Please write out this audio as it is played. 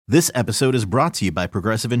This episode is brought to you by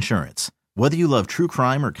Progressive Insurance. Whether you love true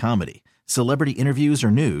crime or comedy, celebrity interviews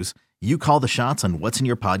or news, you call the shots on what's in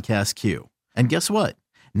your podcast queue. And guess what?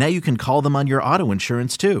 Now you can call them on your auto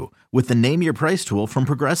insurance too with the Name Your Price tool from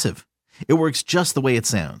Progressive. It works just the way it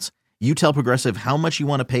sounds. You tell Progressive how much you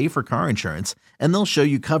want to pay for car insurance, and they'll show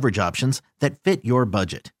you coverage options that fit your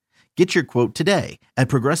budget. Get your quote today at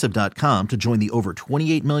Progressive.com to join the over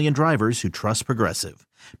 28 million drivers who trust Progressive.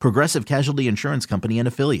 Progressive Casualty Insurance Company and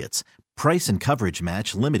Affiliates. Price and coverage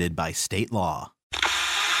match limited by state law.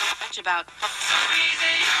 About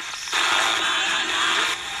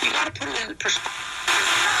you gotta put it in perspective.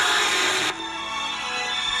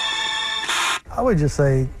 I would just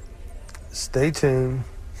say, stay tuned.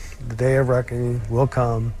 The day of reckoning will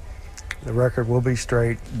come. The record will be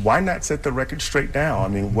straight. Why not set the record straight now? I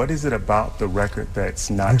mean, what is it about the record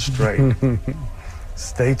that's not straight?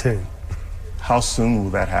 Stay tuned. How soon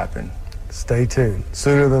will that happen? Stay tuned.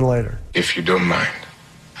 Sooner than later. If you don't mind,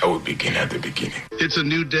 I will begin at the beginning. It's a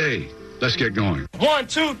new day. Let's get going. 1,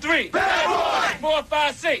 2, 3. Bad boy. 4,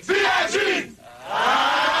 5, 6. B.I.G.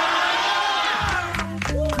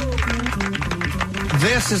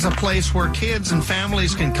 This is a place where kids and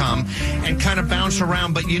families can come and kind of bounce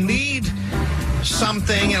around, but you need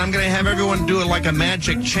something, and I'm going to have everyone do it like a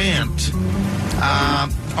magic chant.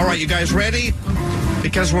 All right, you guys ready?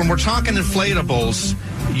 Because when we're talking inflatables,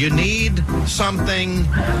 you need something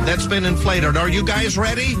that's been inflated. Are you guys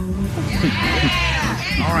ready?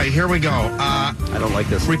 Yeah. All right, here we go. I don't like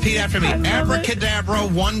this. Repeat after me. Abracadabra,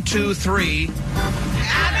 1, 2, 3.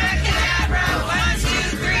 Abracadabra, 1, 2,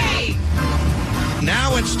 3.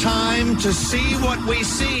 Now it's time to see what we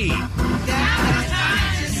see. Now it's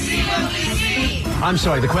time to see what we see. I'm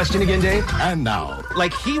sorry, the question again, Dave? And now,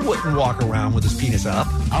 Like he wouldn't walk around with his penis up.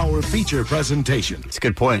 our feature presentation. It's a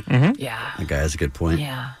good point. Mm-hmm. Yeah. That guy has a good point.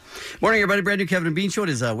 Yeah. Morning, everybody. Brand new Kevin and Bean Show. It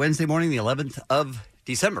is Wednesday morning, the 11th of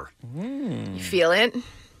December. You feel it?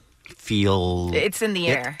 Feel... It's in the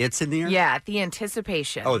air. It's in the air? Yeah, the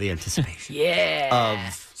anticipation. Oh, the anticipation. Yeah.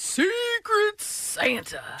 Of... Secret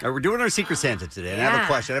Santa. All right, we're doing our Secret Santa today. And I have a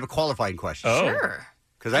question. I have a qualifying question. Oh. Sure.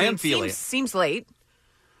 Because I am feeling it. Seems late.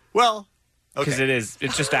 Well, Because okay.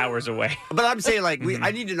 it's just hours away. But I'm saying, like,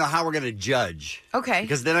 I need to know how we're going to judge. Okay.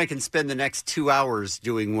 Because then I can spend the next 2 hours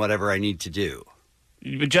doing whatever I need to do.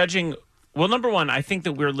 Judging, well, number one, I think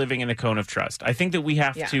that we're living in a cone of trust. I think that we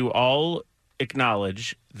have to all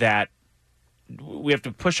acknowledge that we have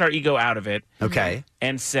to push our ego out of it. Okay.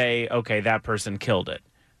 And say, okay, that person killed it.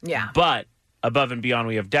 Yeah. But above and beyond,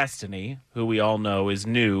 we have Destiny, who we all know is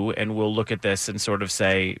new, and we'll look at this and sort of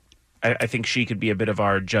say, I think she could be a bit of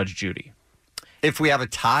our Judge Judy. If we have a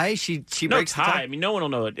tie, she breaks the tie? I mean, no one will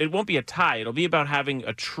know it. It won't be a tie. It'll be about having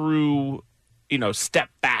a true, step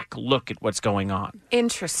back look at what's going on.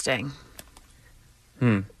 Interesting.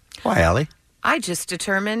 Why, Allie? I just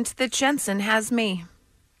determined that Jensen has me.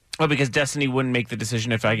 Well, because Destiny wouldn't make the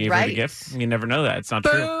decision if I gave her the gift. You never know that. It's not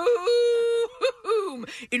true. Boom!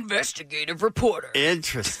 Investigative reporter.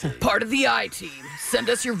 Interesting. Part of the I-team. Send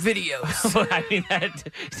us your videos. Well, I mean,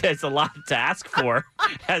 that's a lot to ask for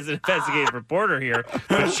as an investigative reporter here.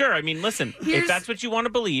 But sure, I mean, listen, if that's what you want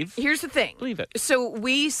to believe. Here's the thing. Believe it. So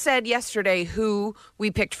we said yesterday who we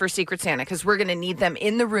picked for Secret Santa because we're going to need them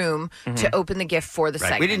in the room to open the gift for the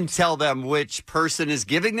segment. We didn't tell them which person is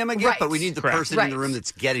giving them a gift, but we need the person in the room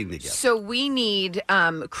that's getting the gift. So we need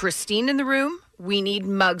Christine in the room. We need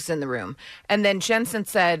Muggs in the room. And then Jensen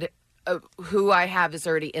said, who I have is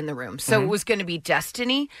already in the room. So it was going to be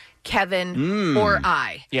Destiny, Kevin, or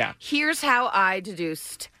I. Yeah. Here's how I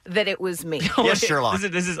deduced that it was me. Yes, Sherlock.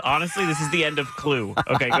 This is honestly, this is the end of Clue.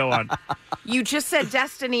 Okay, go on. You just said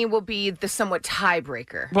Destiny will be the somewhat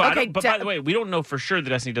tiebreaker. Well, okay, but by the way, we don't know for sure that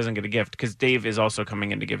Destiny doesn't get a gift because Dave is also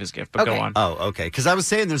coming in to give his gift. But Okay. go on. Oh, okay. Because I was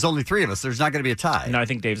saying there's only 3 of us. There's not going to be a tie. No, I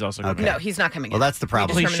think Dave's also going to No, he's not coming in. Well, that's the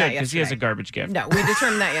problem. We Well, he determined should that because he has a yesterday. garbage gift. No, we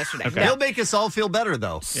determined that yesterday. Okay. No. He'll make us all feel better,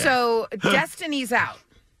 though. So Destiny's out.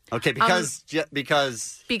 Okay, because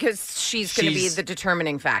she's going to be the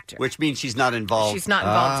determining factor. Which means she's not involved. She's not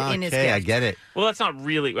involved in his gift. Okay, I get it. Well, that's not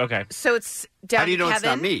really okay. So it's down How do you know to it's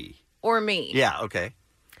Kevin not me? or me. Yeah, okay.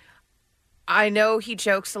 I know he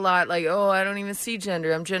jokes a lot like, oh, I don't even see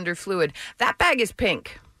gender. I'm gender fluid. That bag is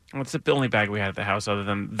pink. Well, it's the only bag we had at the house other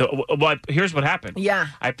than the. Well, here's what happened. Yeah.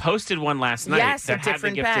 I posted one last night Yes, that a had the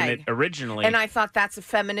different gift bag. in it originally. And I thought that's a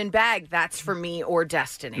feminine bag. That's for me or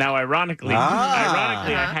Destiny. Now, ironically,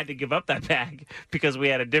 I had to give up that bag because we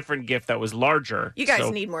had a different gift that was larger. You guys So-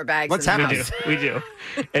 need more bags. What's than happening? us. We do.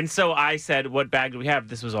 And so I said, what bag do we have?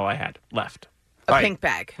 This was all I had left. A pink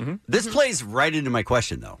bag. This plays right into my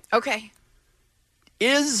question, though. Okay.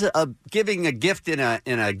 is giving a gift in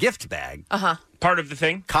a gift bag part of the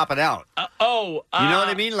thing? Copping out. You know what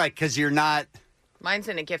I mean? Like, because you're not. Mine's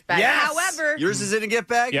in a gift bag. Yes! However, yours is in a gift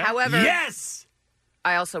bag. Yeah. However, yes.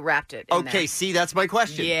 I also wrapped it. In Okay, there. see, that's my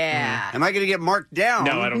question. Yeah. Am I going to get marked down?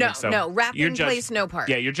 No, I don't think so. No, wrapping plays no part.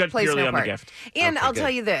 Yeah, you're judged Plays purely no on part. the gift. And Okay, I'll good. tell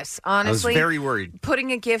you this, honestly. I was very worried.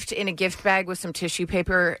 Putting a gift in a gift bag with some tissue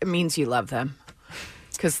paper means you love them.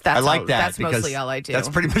 Because that's, I like that that's because mostly all I do. That's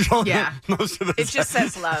pretty much all. Yeah. Most of It just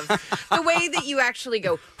says love. The way that you actually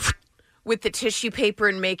go with the tissue paper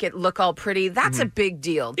and make it look all pretty, that's a big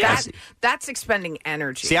deal. Yes. That's expending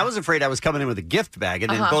energy. See, I was afraid I was coming in with a gift bag,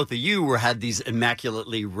 and then both of you had these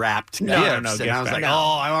immaculately wrapped gifts, and gift I was bag. like,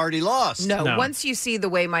 "Oh, I already lost." No, once you see the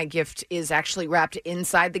way my gift is actually wrapped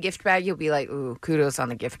inside the gift bag, you'll be like, ooh, kudos on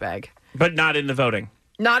the gift bag. But not in the voting.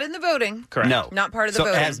 Not in the voting. Correct. No, Not part of the so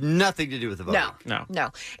voting. it has nothing to do with the voting.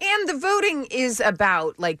 No. And the voting is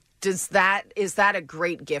about, like, is that a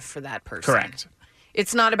great gift for that person? Correct.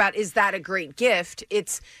 It's not about, is that a great gift?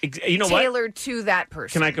 It's You know what? tailored to that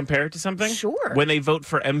person. Can I compare it to something? Sure. When they vote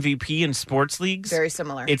for MVP in sports leagues, Very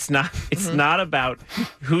similar. It's not. It's not about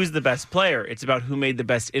who's the best player. It's about who made the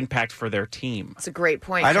best impact for their team. It's a great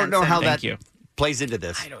point. I don't know Jensen. how Thank that you. plays into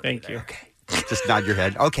this. Thank you. Okay. Just nod your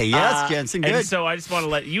head. Okay, yes, Jensen, good. And so I just want to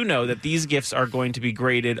let you know that these gifts are going to be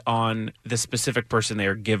graded on the specific person they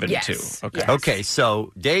are given Yes. to. Okay. Yes. Okay,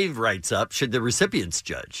 so Dave writes up, should the recipients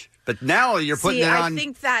judge? But now you're putting See, it on. I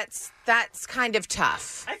think that's kind of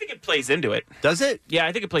tough. I think it plays into it. Does it? Yeah,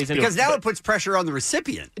 I think it plays into Because it. now But it puts pressure on the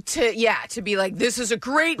recipient. To be like, this is a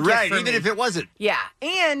great gift Right, for even me. if it wasn't. Yeah.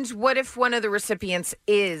 And what if one of the recipients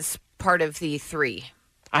is part of the three?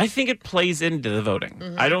 I think it plays into the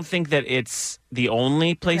voting. I don't think that it's the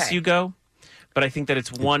only place Okay. you go, but I think that it's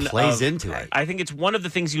one plays of, into it. I think it's one of the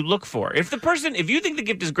things you look for. If you think the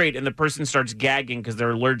gift is great and the person starts gagging because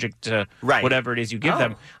they're allergic to Right. whatever it is you give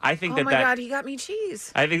them, I think Oh my God, he got me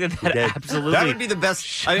cheese. I think that Did. absolutely That would be the best.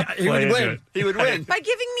 He Play would into win. it. He would win. By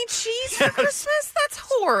giving me cheese for Christmas? That's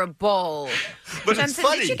horrible. But it's Jensen,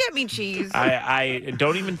 funny. did you get me cheese? I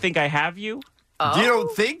don't even think I have you. You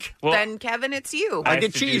don't think? Well, Then, Kevin, it's you. I have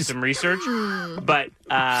get to do cheese. some research, but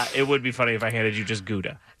it would be funny if I handed you just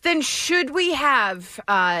Gouda. Then should we have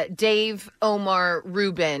Dave, Omar,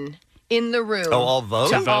 Ruben in the room all vote?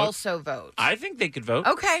 to To vote? also vote? I think they could vote.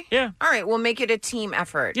 Okay. Yeah. All right, we'll make it a team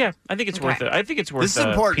effort. Yeah, I think it's Okay. worth it. I think it's worth This is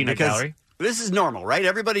important peanut because gallery. this is normal, right?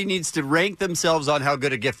 Everybody needs to rank themselves on how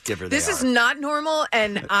good a gift giver they This are. is not normal,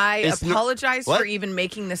 and I It's no- apologize What? for even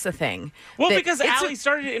making this a thing. Well, That because it's Allie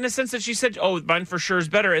started it in a sense that she said, "Oh, mine for sure is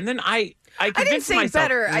better," and then I I didn't convinced say myself,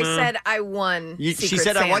 better. I "Nah." said I won. she Secret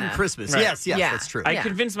said, I won Santa. Christmas. Right. Yes, Yeah. that's true. I Yeah.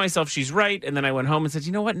 convinced myself she's right, and then I went home and said,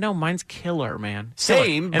 "You know what? No, mine's killer, man."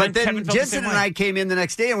 Same, Killer. but And then Kevin felt the Jensen same and way. I came in the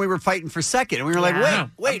next day and we were fighting for second. And we were like, Yeah.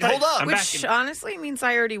 wait, I'm hold back- up. I'm Which honestly means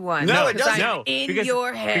I already won. No, it because doesn't. I'm No, in because,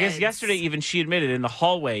 your head. because yesterday even she admitted in the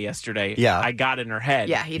hallway yesterday, Yeah. I got in her head.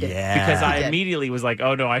 Yeah, he did. Yeah. Because I He did. immediately was like,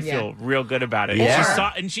 "Oh no, I feel real good about it." Yeah. And she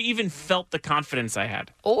saw, and she even felt the confidence I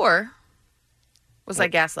had. Or was I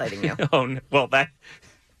gaslighting you? Oh, no. Well, that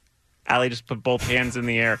Allie just put both hands in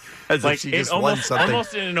the air, As if like she it just won almost, something.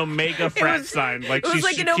 almost in an Omega frat was- sign, like it was she's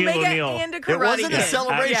like an Shaquille Omega O'Neal. and a It karate wasn't a kid.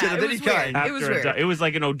 celebration Yeah, of it any was weird. kind. It was weird. It was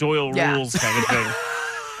like an O'Doyle Yeah. rules kind of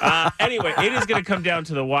thing. Anyway, it is going to come down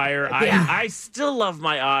to the wire. Yeah. I still love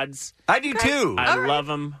my odds. I do too. I love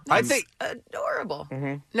them. I think Adorable.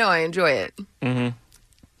 No, I enjoy it.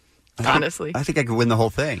 Honestly. I think I could win the whole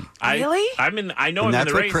thing. Really? I know And I'm in that's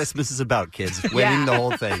the what race. Christmas is about, kids. Winning the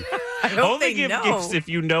whole thing. I hope Only they give know. gifts if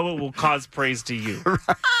you know it will cause praise to you.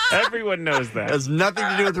 Everyone knows It that. has nothing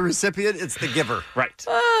to do with the recipient. It's the giver. Right.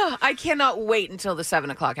 Oh, I cannot wait until the 7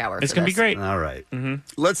 o'clock hour. It's for going to be this. great. All right.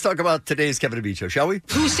 Let's talk about today's Kevin and Beach show, shall we?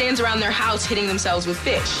 Who stands around their house hitting themselves with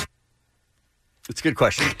fish? It's a good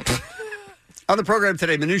question. On the program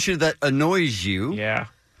today, minutia that annoys you. Yeah.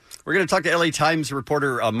 We're going to talk to LA Times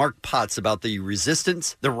reporter Mark Potts about the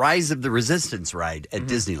rise of the Resistance ride at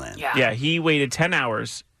Disneyland. Yeah, he waited 10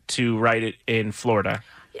 hours to ride it in Florida.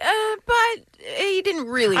 But he didn't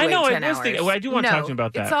really I wait know, 10 I was hours. thinking- well, I do want to talk to him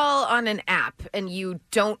about that. It's all on an app, and you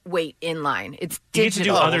don't wait in line. It's You get to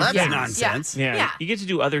digital. do other that's things. nonsense. Yeah. You get to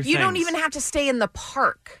do other things. You don't even have to stay in the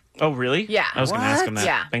park. Oh, really? Yeah. I was going to ask him that.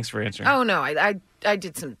 Yeah. Thanks for answering. Oh, no. I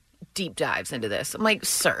did some deep dives into this. I'm like,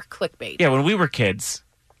 sir, clickbait. Yeah, when we were kids,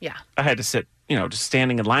 Yeah. I had to sit, just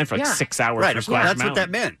standing in line for like Yeah. 6 hours Right, for of course. Splash That's what Mountain. that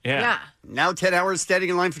meant. Yeah. Now 10 hours standing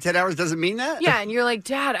in line for 10 hours doesn't mean that? Yeah, and you're like,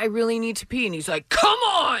 Dad, I really need to pee. And he's like, come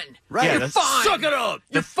on. Right. Yeah, You're that's- fine. Suck it up.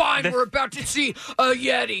 You're fine. the- We're about to see a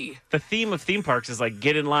Yeti. The theme of theme parks is like,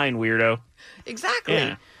 get in line, weirdo. Exactly.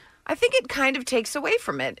 Yeah. I think it kind of takes away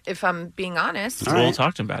from it, if I'm being honest. We'll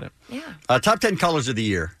talk to him about it. Yeah. Top 10 colors of the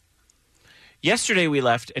year. Yesterday we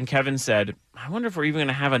left, and Kevin said, "I wonder if we're even going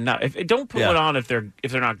to have enough. Don't put one on if they're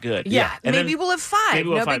not good." Yeah, And maybe we'll have 5. maybe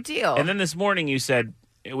we'll no have big deal. And then this morning you said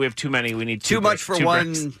we have too many. We need Too much for two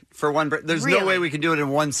one bricks. for one. There's no way we can do it in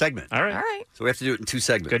one segment. All right. All right. So we have to do it in 2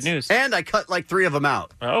 segments. Good news. And I cut like 3 of them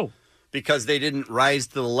out. Oh. Because they didn't rise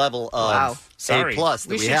to the level of Wow. Sorry. A+ that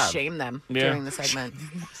we we should have. shame them Yeah. during the segment.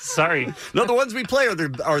 Sorry. No, the ones we play are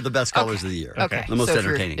the best colors of the year. Okay. The most so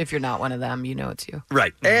entertaining. If you're not one of them, you know it's you.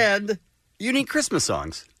 Right. And unique Christmas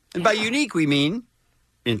songs. And by unique, we mean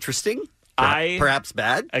interesting, perhaps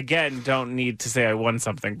bad. Again, don't need to say I won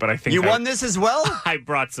something, but I think You won this as well? I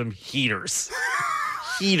brought some heaters.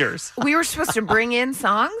 Heaters. We were supposed to bring in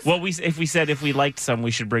songs? Well, if we liked some, we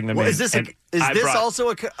should bring them Well, in. is this And I brought- also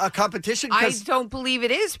a competition? I don't believe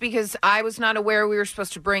it is because I was not aware we were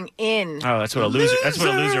supposed to bring in. Oh, that's what a loser. That's what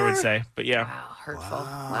a loser would say. But yeah, Hurtful.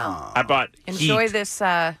 Well, I bought enjoy heat. this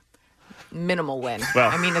minimal win.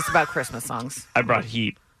 Well- I mean, it's about Christmas songs. I brought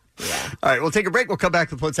heat. All right, we'll take a break. We'll come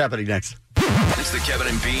back with what's happening next. It's the Kevin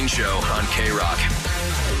and Bean Show on K-Rock.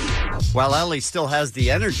 While Ellie still has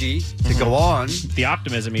the energy to go on, the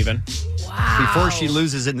optimism even, before she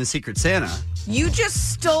loses in the Secret Santa, You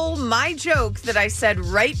just stole my joke that I said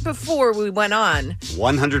right before we went on.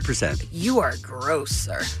 100%. You are gross,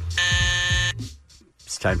 sir.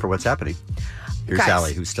 It's time for what's happening. Here's Guys.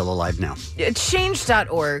 Allie, who's still alive now.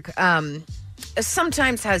 Change.org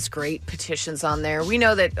sometimes has great petitions on there. We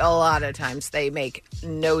know that a lot of times they make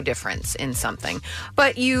no difference in something.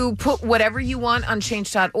 But you put whatever you want on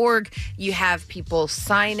change.org, you have people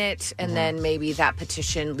sign it, and then maybe that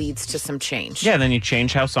petition leads to some change. Yeah, then you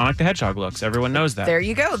change how Sonic the Hedgehog looks. Everyone knows that. There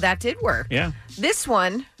you go. That did work. Yeah. This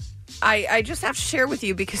one, I just have to share with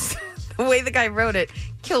you because the way the guy wrote it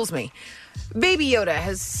kills me. Baby Yoda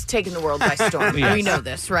has taken the world by storm. Yes. We know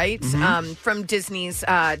this, right? Mhm. From Disney's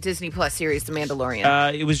Disney Plus series, The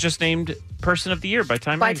Mandalorian. It was just named Person of the Year by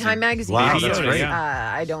Time by Magazine. Time Magazine. Wow, Baby that's Yoda. great.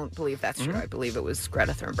 Yeah. I don't believe that's true. I believe it was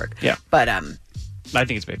Greta Thunberg. Yeah. But I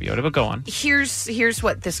think it's Baby Yoda, but go on. here's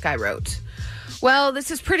what this guy wrote. Well,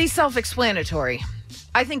 this is pretty self-explanatory.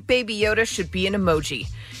 I think Baby Yoda should be an emoji.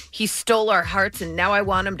 He stole our hearts, and now I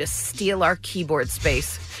want him to steal our keyboard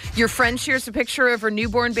space. Your friend shares a picture of her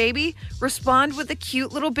newborn baby? Respond with a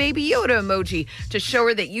cute little Baby Yoda emoji to show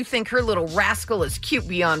her that you think her little rascal is cute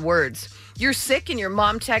beyond words. You're sick and your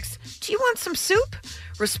mom texts, do you want some soup?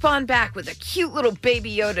 Respond back with a cute little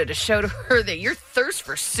Baby Yoda to show to her that your thirst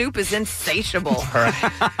for soup is insatiable.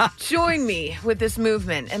 Join me with this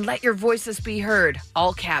movement and let your voices be heard.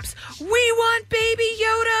 All caps. We want Baby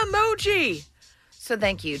Yoda emoji. So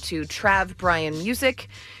thank you to Trav Bryan Music.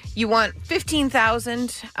 You want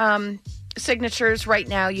 15,000 signatures. Right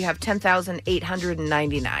now you have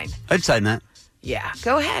 10,899. I'd sign that. Yeah,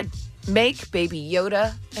 go ahead. Make Baby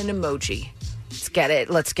Yoda an emoji.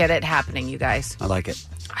 Let's get it happening, you guys. I like it.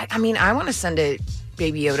 I mean, I want to send a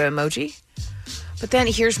Baby Yoda emoji. But then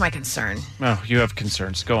here's my concern. Oh, you have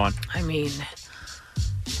concerns. Go on. I mean,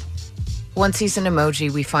 once he's an emoji,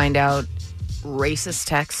 we find out racist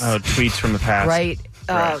texts. Oh, tweets from the past. Right? Right.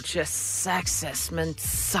 Oh, just sexist,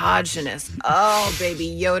 misogynist. Oh, Baby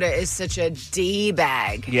Yoda is such a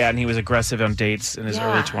D-bag. Yeah, and he was aggressive on dates in his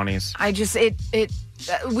early 20s. I just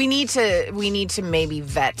we need to maybe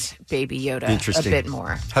vet Baby Yoda a Interesting. bit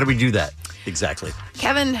more. How do we do that exactly?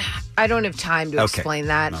 Kevin, I don't have time to Okay. explain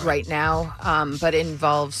that right now, but it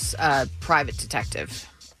involves a private detective.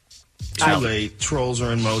 Too late. Trolls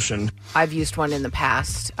are in motion. I've used one in the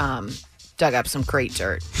past, dug up some great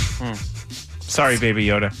dirt. Sorry, Baby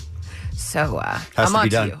Yoda. So Has I'm to be on to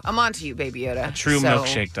done. you. I'm on to you, Baby Yoda. A true So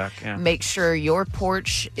milkshake duck, yeah. Make sure your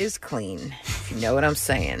porch is clean, if you know what I'm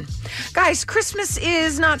saying. Guys, Christmas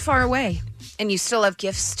is not far away, and you still have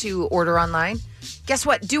gifts to order online. Guess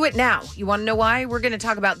what? Do it now. You want to know why? We're going to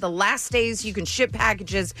talk about the last days you can ship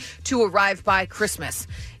packages to arrive by Christmas.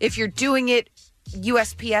 If you're doing it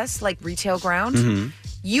USPS, like retail ground,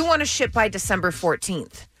 you want to ship by December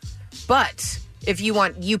 14th. But if you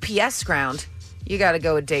want UPS ground, you got to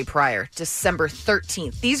go a day prior, December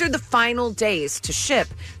 13th. These are the final days to ship,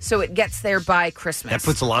 so it gets there by Christmas. That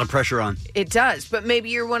puts a lot of pressure on. It does, but maybe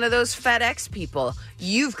you're one of those FedEx people.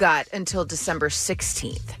 You've got until December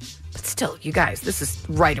 16th. But still, you guys, this is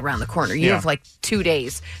right around the corner. You Yeah. have like 2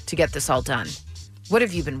 days to get this all done. What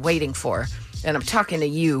have you been waiting for? And I'm talking to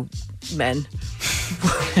you, men.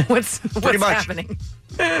 What's much. happening?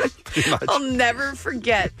 I'll never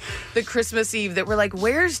forget the Christmas Eve that we're like,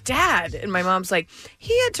 where's Dad? And my mom's like,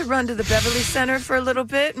 he had to run to the Beverly Center for a little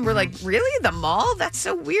bit. And we're like, really? The mall? That's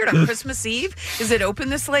so weird on Christmas Eve? Is it open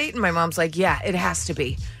this late? And my mom's like, yeah, it has to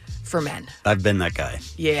be. for men. I've been that guy.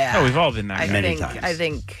 Yeah. Oh, we've all been that guy. Many times. I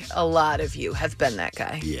think a lot of you have been that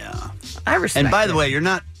guy. Yeah. I respect And by the it. way, you're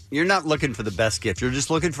not looking for the best gift. You're just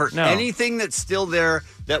looking for anything that's still there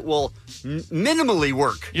that will minimally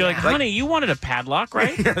work. You're like, honey, you wanted a padlock,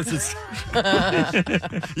 right? Yes,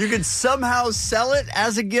 you could somehow sell it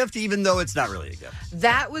as a gift, even though it's not really a gift.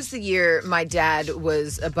 That was the year my dad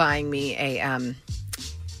was buying me a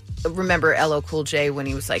remember LL Cool J when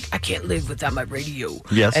he was like, I can't live without my radio.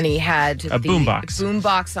 Yes. And he had A boombox.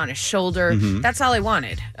 boombox on his shoulder. Mhm. That's all I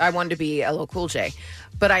wanted. I wanted to be LL Cool J.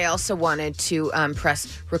 But I also wanted to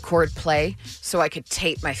press record play so I could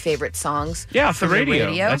tape my favorite songs. Yeah, off the from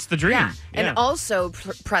radio. That's the dream. Yeah. Yeah. And also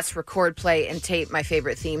press record play and tape my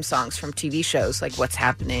favorite theme songs from TV shows like What's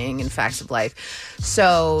Happening and Facts of Life.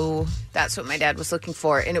 So that's what my dad was looking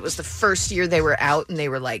for. And it was the first year they were out and they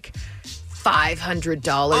were like $500.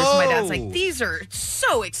 My dad's like, these are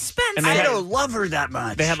so expensive. And they I had- don't love her that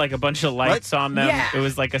much. They had like a bunch of lights on them. Yeah. It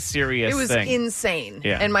was like a serious It was thing. insane.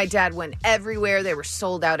 Yeah. And my dad went everywhere. They were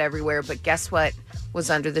sold out everywhere. But guess what was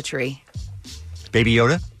under the tree? Baby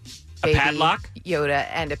Yoda? Baby padlock? Yoda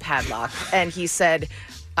and a padlock. And he said,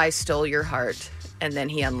 I stole your heart. And then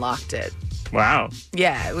he unlocked it. Wow.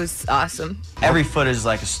 Yeah, it was awesome. Every foot is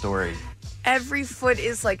like a story. Every foot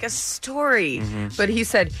is like a story. Mm-hmm. But he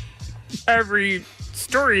said, every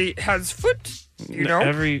story has foot. You know?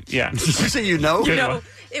 Every, yeah. Did you say you know? You know,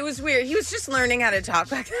 it was weird. He was just learning how to talk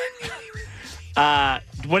back then.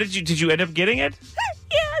 What did you end up getting it?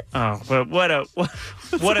 Yes. Oh, but what a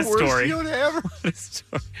story. Yoda ever.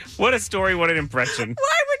 What a story, what an impression.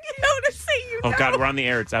 Why would Yoda say you Oh know? God, we're on the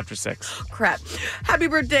air. It's after 6. Crap. Happy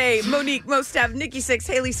birthday, Monique, Mostav, Nikki Sixx,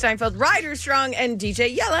 Haley Steinfeld, Ryder Strong, and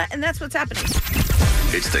DJ Yella. And that's what's happening.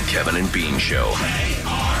 It's the Kevin and Bean Show.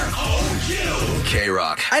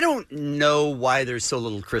 K-Rock. I don't know why there's so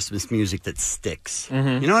little Christmas music that sticks. You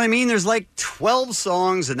know what I mean? There's like 12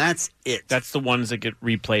 songs and that's it. That's the ones that get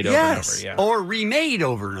replayed yes. over and over. Or remade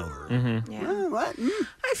over and over. Yeah. Well, what?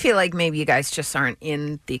 I feel like maybe you guys just aren't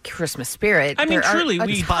in the Christmas spirit. I mean, There are truly, a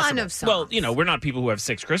we ton of songs. Well, you know, we're not people who have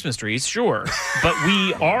 6 Christmas trees, sure, but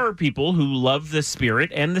we are people who love the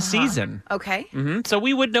spirit and the season. Okay. So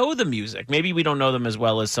we would know the music. Maybe we don't know them as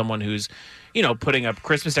well as someone who's, you know, putting up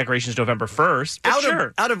Christmas decorations November 1st.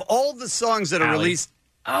 But Out of all the songs that are Allie. released.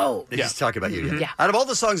 Oh. He's talking about you. Yeah. Out of all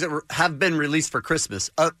the songs that have been released for Christmas,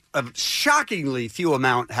 a shockingly few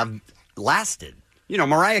amount have lasted. You know,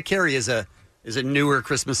 Mariah Carey is a newer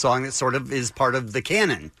Christmas song that sort of is part of the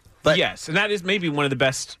canon. But yes, and that is maybe one of the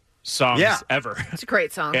best songs ever. It's a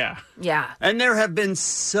great song. Yeah. Yeah. And there have been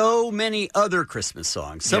so many other Christmas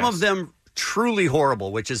songs. Some of them truly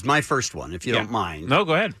horrible, which is my first one, if you don't mind. No,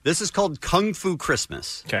 go ahead. This is called Kung Fu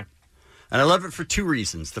Christmas. Okay. And I love it for 2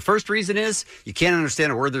 reasons. The first reason is you can't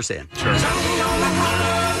understand a word they're saying. Sure.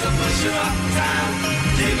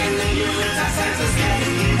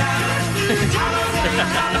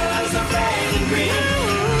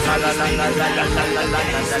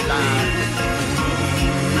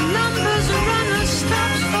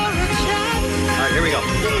 All right, here we go.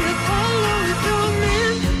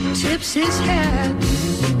 Tips his hat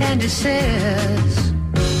and it says,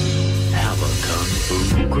 Have a Kung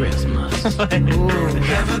Fu Christmas.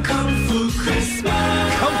 Have a Kung Fu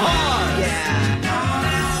Christmas. Come on! Yeah.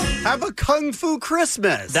 Have a Kung Fu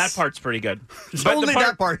Christmas. That part's pretty good. It's But only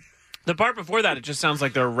that part. The part before that, it just sounds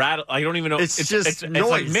like they're rattle. I don't even know. It's just it's like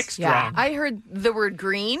noise. mixed Yeah. wrong. I heard the word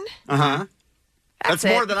green. Uh-huh. That's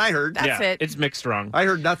more it. than I heard. That's it. It's mixed wrong. I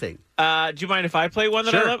heard nothing. Do you mind if I play one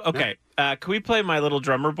that Sure. I love? Okay. Can we play My Little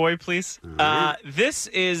Drummer Boy, please? This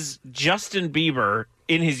is Justin Bieber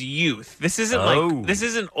in his youth. This isn't this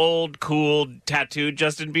isn't old, cool, tattooed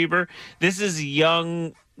Justin Bieber. This is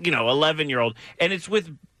young, 11-year-old, and it's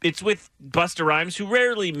with Busta Rhymes, who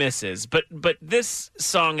rarely misses. But this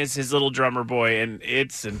song is his Little Drummer Boy, and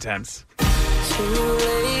it's intense.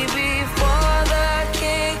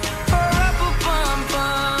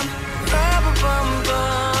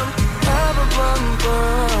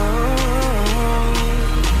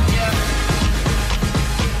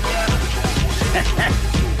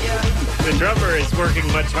 The drummer is working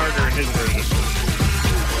much harder in his version.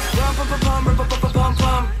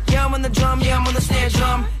 Yeah, I'm on the drum, yeah, I'm on the snare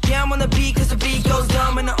drum. Yeah, I'm on the beat, cause the beat goes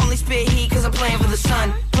dumb. And I only spit heat, cause I'm playing for the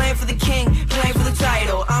sun. Playing for the king, playing for the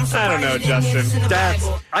title. I'm I don't know, Justin.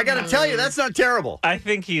 I gotta tell you, that's not terrible. I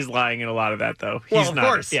think he's lying in a lot of that, though. Well, He's of not,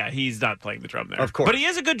 course. Yeah, he's not playing the drum there. Of course. But he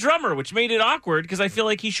is a good drummer, which made it awkward because I feel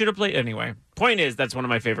like he should have played. Anyway, Point is, that's one of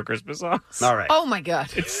my favorite Christmas songs. All right. Oh, my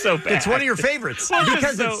God. It's so bad. It's one of your favorites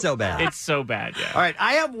because it's so bad. It's so bad, yeah. All right,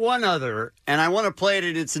 I have one other, and I want to play it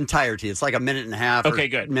in its entirety. It's like a minute and a half. Okay,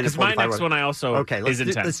 good. Because my next one I also is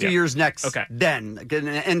intense. Let's do yours next. Okay. Then going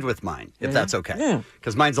to end with mine, if that's okay.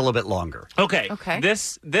 Because mine's a little bit longer. Okay.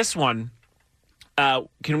 This one,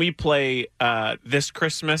 can we play This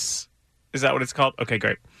Christmas? Is that what it's called? Okay,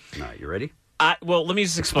 great. All right, you ready? Well, let me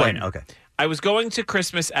just explain. Okay. I was going to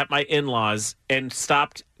Christmas at my in-laws and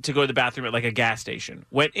stopped to go to the bathroom at like a gas station.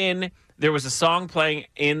 Went in, there was a song playing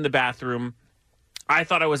in the bathroom. I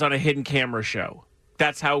thought I was on a hidden camera show.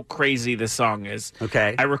 That's how crazy this song is.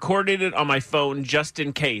 Okay. I recorded it on my phone just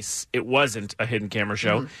in case it wasn't a hidden camera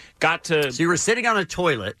show. Got to... So you were sitting on a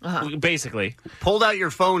toilet. Basically. Pulled out your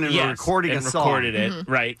phone and were recording a song. recorded it,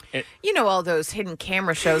 right. You know all those hidden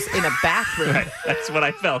camera shows in a bathroom. Right. That's what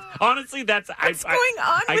I felt. Honestly, What's going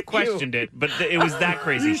on I with questioned it, but it was that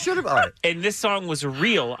crazy. You should have. All right. And this song was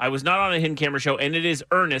real. I was not on a hidden camera show, and it is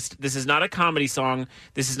earnest. This is not a comedy song.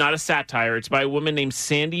 This is not a satire. It's by a woman named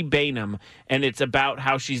Sandy Bainham, and it's about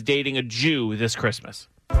how she's dating a Jew this Christmas.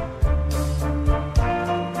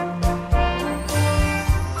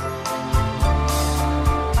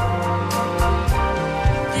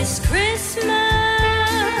 This Christmas,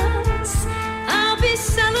 I'll be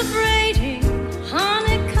celebrating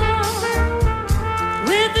Hanukkah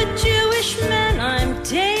with the Jewish man I'm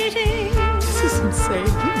dating. This is insane.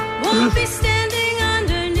 We'll be standing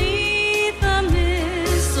underneath the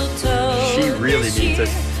mistletoe. She really this means it.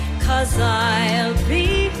 year, 'cause I'll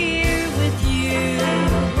be here with you.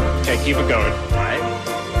 Okay, keep it going. All right.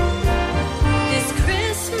 This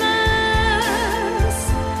Christmas,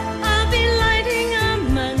 I'll be lighting a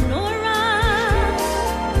menorah,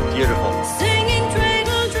 Beautiful. singing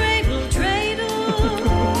dreidel, dreidel, dreidel.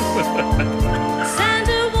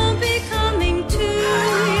 Santa won't be coming to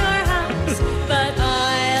your house, but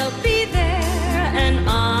I'll be there, an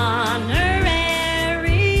honorary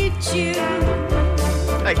Jew.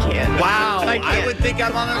 I can't. Wow. I can't. would think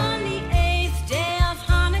I'm on a... On the 8th day of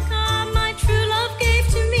Hanukkah, my true love gave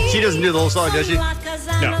to me. She doesn't do the whole song, does she? Some latkes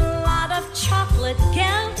and a lot of chocolate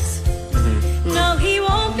gelt. No, he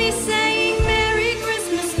won't be saying Merry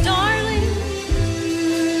Christmas, darling.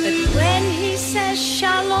 But when he says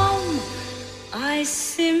Shalom, I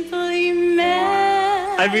simply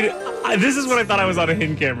melt. I mean, this is what I thought I was on a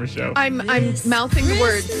hidden camera show. I'm mouthing the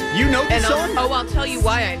words. You know this And song? I'll tell you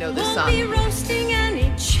why I know this Won't be song. roasting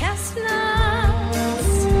any chestnuts.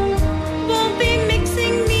 Won't be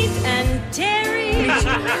mixing meat and dairy.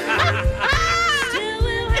 Still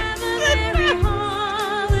we'll have a merry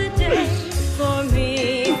holiday. For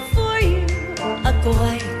me, for you, a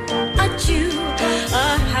goy, a Jew.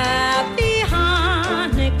 A happy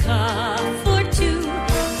Hanukkah for two.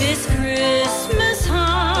 This Christmas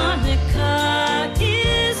Hanukkah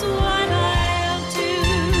is what I'll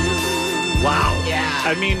do. Wow. Yeah.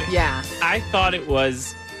 I mean, Yeah. I thought it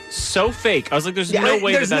was so fake. I was like, there's Yeah, no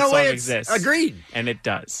way there's that no song way it's- exists. agreed. And it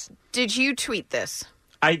does. Did you tweet this?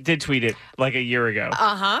 I did tweet it like a year ago.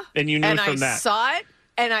 Uh-huh. And you knew and from I that. saw it,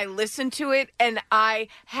 and I listened to it, and I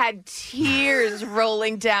had tears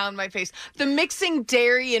rolling down my face. The mixing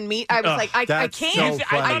dairy and meat, I was Ugh, like, I that's can't. so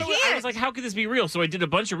I funny. can't. I was like, how could this be real? So I did a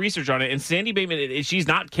bunch of research on it, and Sandy Bateman, she's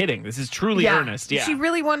not kidding. This is truly earnest. Yeah. She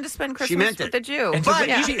really wanted to spend Christmas meant with it. the Jew. But,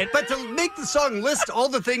 Yeah. but to make the song list all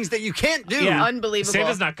the things that you can't do. Yeah. Unbelievable.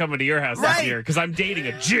 Santa's not coming to your house Right. this year because I'm dating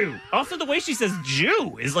a Jew. Also, the way she says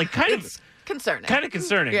Jew is like kind of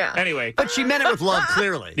concerning. Yeah. Anyway. But she meant it with love,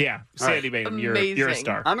 clearly. Yeah. All right. Sandy Bateman, you're a Amazing.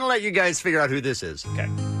 star. I'm going to let you guys figure out who this is. Okay.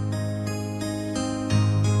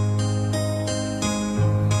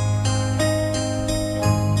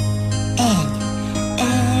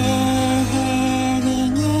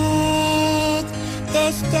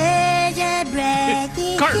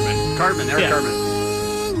 Cartman. Cartman, Eric Yeah. Cartman.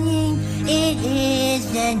 It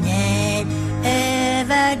is the night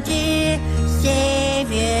of our dear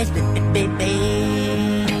Savior's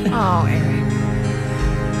baby. Oh, Aaron.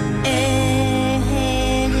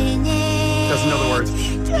 Doesn't know the words.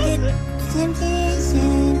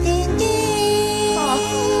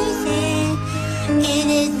 It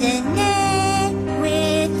is the night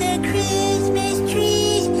with the Christmas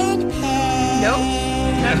trees and pets. Nope.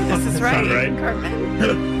 No, this is right. Not right. Cartman.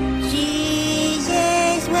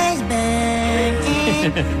 Jesus was born,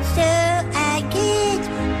 and so I get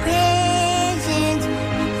presents.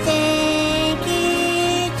 Thank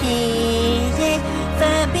you, Jesus,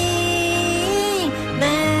 for being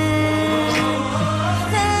born.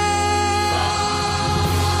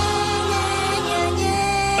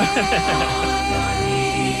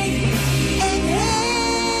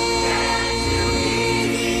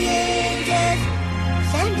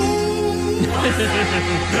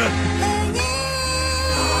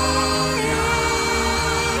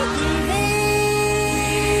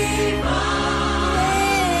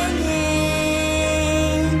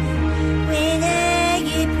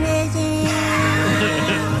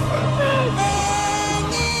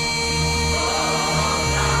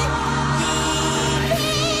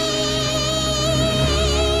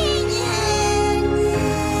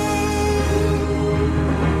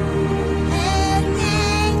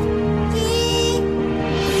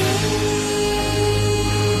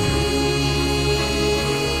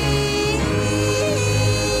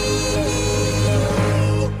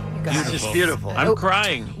 Beautiful. I'm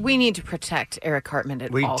crying. We need to protect Eric Cartman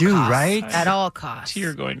at all costs. We do, right? At all costs.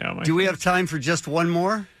 Tear going down my Do we have time for just one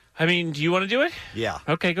more? I mean, do you want to do it? Yeah.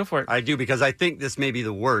 Okay, go for it. I do, because I think this may be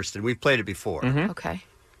the worst, and we've played it before. Okay.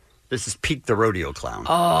 This is Pete the Rodeo Clown.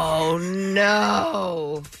 Oh,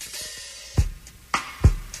 no.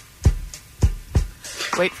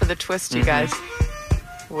 Wait for the twist, you guys.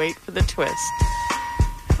 Wait for the twist.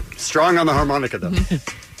 Strong on the harmonica, though.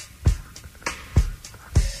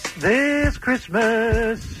 This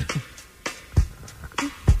Christmas,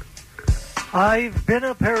 I've been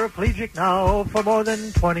a paraplegic now for more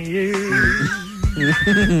than 20 years.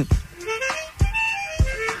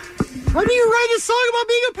 How do you write a song about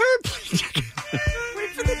being a paraplegic? Wait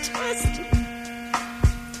for the twist.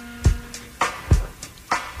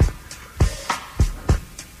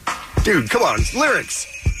 Dude, come on. Lyrics.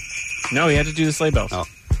 No, he had to do the sleigh bells. Oh.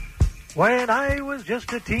 When I was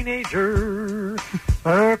just a teenager,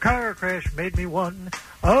 a car crash made me one.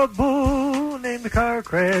 A bull named Car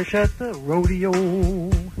Crash at the rodeo.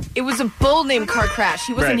 It was a bull named Car Crash.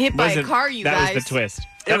 He wasn't hit by a car, you guys. That was the twist.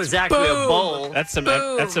 It was actually a bull. That's some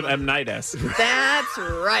M. Night-esque. That's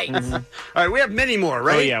right. All right, we have many more,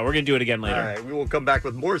 right? Oh, yeah, we're going to do it again later. All right, we will come back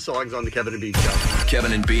with more songs on the Kevin and Bean Show.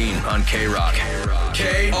 Kevin and Bean on K-Rock.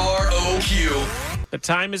 K-R-O-Q. The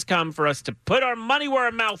time has come for us to put our money where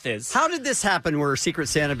our mouth is. How did this happen where Secret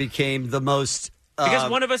Santa became the most...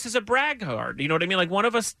 Because one of us is a braggart. You know what I mean? Like, one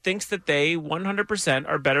of us thinks that they 100%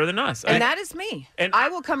 are better than us. And that is me. And I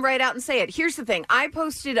will come right out and say it. Here's the thing. I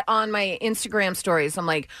posted on my Instagram stories, I'm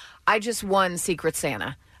like, I just won Secret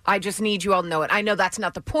Santa. I just need you all to know it. I know that's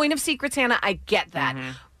not the point of Secret Santa. I get that.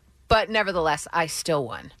 But nevertheless, I still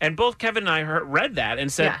won. And both Kevin and I read that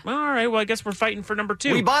and said, well, all right, well, I guess we're fighting for number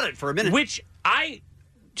 2. We bought it for a minute. Which I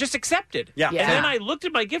just accepted. Yeah. And then I looked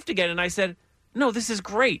at my gift again and I said, no, this is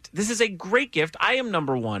great. This is a great gift. I am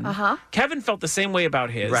number 1. Kevin felt the same way about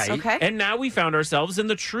his. Right. Okay. And now we found ourselves in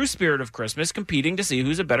the true spirit of Christmas competing to see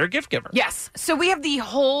who's a better gift giver. Yes. So we have the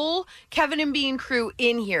whole Kevin and Bean crew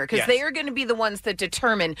in here because Yes. they are going to be the ones that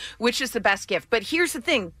determine which is the best gift. But here's the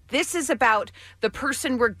thing. This is about the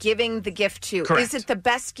person we're giving the gift to. Correct. Is it the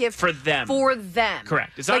best gift For them. For them.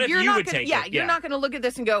 Correct. It's not if you're you not would gonna, take yeah, it. You're not going to look at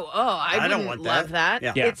this and go, oh, I don't wouldn't want love that.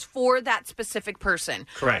 that. Yeah. It's for that specific person.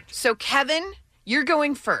 Correct. So, Kevin, you're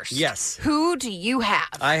going first. Yes. Who do you have?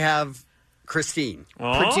 I have Christine.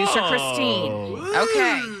 Producer Christine.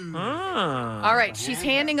 Okay. Ah. All right. She's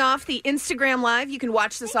handing off the Instagram Live. You can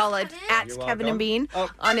watch this all at Kevin and Bean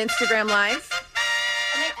on Instagram Live.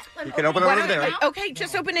 You can open it over there. Okay,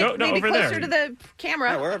 just open it No, maybe over closer there. to the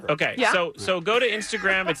camera. Wherever. Okay, Yeah. so go to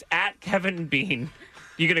Instagram. It's at Kevin Bean.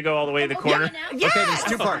 You going to go all the way to the corner? Yes. Okay, there's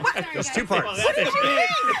 2 parts. There's 2 parts. What did you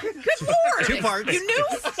mean? Good Lord. 2 parts. You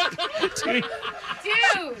knew?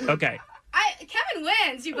 Dude, Okay. Kevin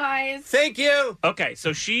wins, you guys. Thank you. Okay,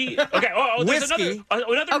 so she. Okay, there's Whiskey.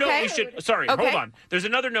 another note Okay. we should. Sorry, Okay. hold on. There's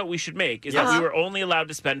another note we should make is that we were only allowed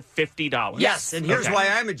to spend $50. Yes, and here's Okay. why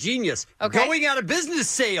I'm a genius. Okay. Going out of business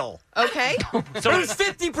sale. Okay. So, It's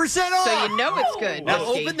 50% off. So you know it's good. Now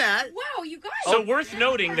Whiskey. open that. Wow, you guys. so worth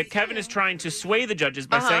noting that Kevin is trying to sway the judges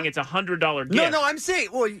by saying it's a $100 gift. No, I'm saying.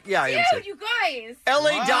 Well, yeah, I am Dude, saying. you guys.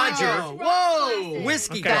 L.A. Dodger. Whoa,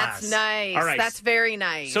 whiskey Okay. glass. That's nice. All right. That's very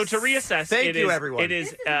nice. So to reassess, Thank it you, is- everyone. It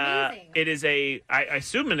is. This is amazing. It is I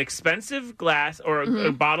assume an expensive glass or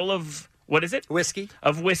a bottle of what is it? Whiskey.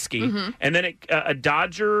 Of whiskey, and then a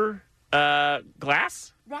Dodger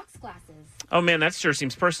glass. Rocks glasses. Oh man, that sure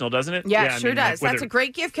seems personal, doesn't it? Yeah, I it sure mean, like, does. with That's her- a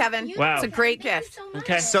great gift, Kevin. Wow. It's a great Thank gift. you so much.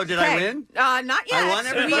 Okay. So did I Okay. win? Not yet. I won,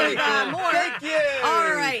 everybody. We have more. Thank you.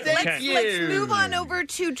 All right. Thank Let's you. move on over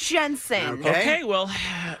to Jensen. Okay, well,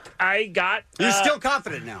 I got. You're still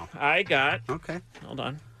confident now. I got. Okay. Hold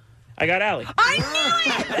on. I got Allie. I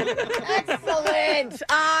knew it! Excellent.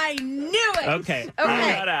 I knew it. Okay. Okay.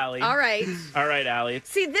 I got Allie. All right. All right, Allie.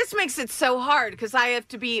 See, this makes it so hard because I have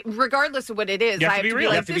to be, regardless of what it is, You have I to have be to real. be You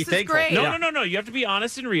like, have to be this is thankful. great. No. You have to be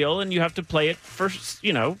honest and real, and you have to play it for,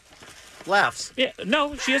 Laughs. Yeah,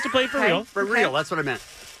 no, she has to play it for Okay. real. For real, that's what I meant.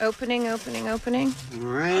 Opening.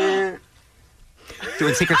 Right.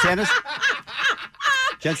 Doing Secret Santas?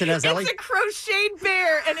 Jensen has Ellie? It's a crocheted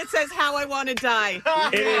bear, and it says "How I Want to Die."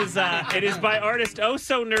 It is by artist Oh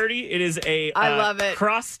So Nerdy. It is a I love it.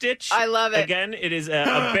 cross stitch. I love it. Again, it is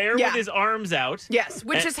a bear Yeah. with his arms out. Yes,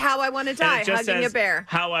 which And- is "How I Want to and Die," it just hugging a says, bear.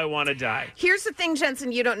 How I Want to Die. Here's the thing,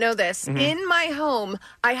 Jensen, you don't know this. Mhm. In my home,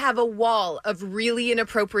 I have a wall of really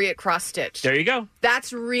inappropriate cross stitch. There you go.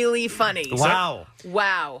 That's really funny. Wow.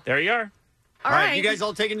 Wow. There you are. All All right, right. you guys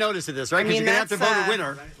all taking notice of this, right? I Because mean, you're going to have to that's, vote a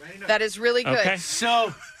winner. That is really good. Okay.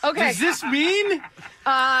 So, Okay. does this mean?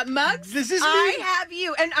 Muggs, Does this I mean- have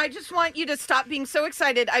you, and I just want you to stop being so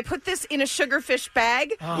excited. I put this in a sugarfish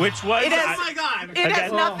bag. Which was... It has, Oh my God. It has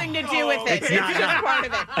Again- nothing to do with it. It's It's not. just part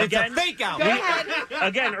of it. Again, fake out. Go ahead.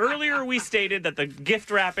 Again, earlier we stated that the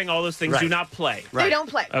gift wrapping, all those things, do not play. They don't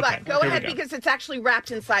play. Okay, But go here we ahead go. because it's actually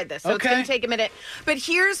wrapped inside this. So Okay. it's going to take a minute. But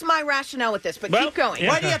here's my rationale with this. But Well, keep going. yeah.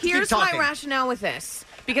 Why do you have to keep Here's my talking? rationale with this.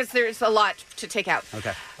 Because there's a lot to take out.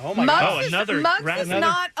 Okay. Oh my Muggs God. is, another Muggs rat- is another-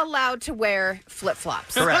 not allowed to wear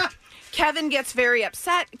flip-flops. Correct. Kevin gets very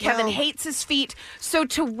upset. Kevin Well- hates his feet. So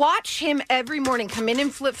to watch him every morning come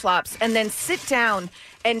in flip-flops and then sit down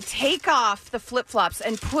and take off the flip-flops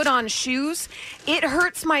and put on shoes, it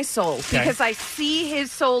hurts my soul because I see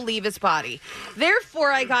his soul leave his body.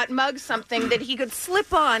 Therefore, I got Muggs something that he could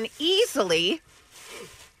slip on easily.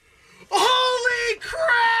 Holy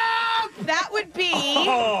crap! That would be...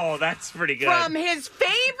 Oh, that's pretty good. From his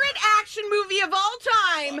favorite action movie of all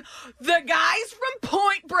time, The Guys from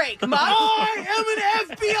Point Break. Muggs? I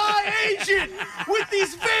am an FBI agent with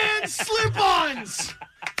these Van slip-ons.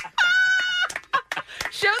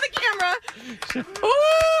 Show the camera.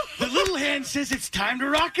 The little hand says it's time to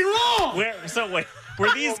rock and roll. Wait, were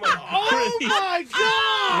these... Oh my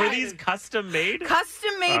God! Were these custom made?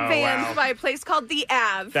 Custom-made Oh, vans wow. by a place called The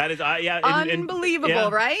Ave. That is, yeah. Unbelievable, yeah.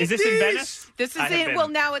 right? Is this in Venice? This is I have in. been. Well,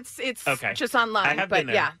 now it's Okay. just I online, have but been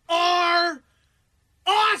there. yeah. Are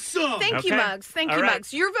awesome. Thank you, Okay. Muggs. Thank All you, right.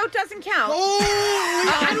 Muggs. Your vote doesn't count.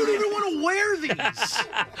 Oh, I don't even want to wear these.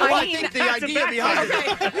 Well, I mean, think the that's idea a behind it.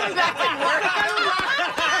 Okay, that didn't work.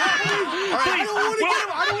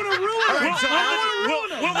 I don't want to ruin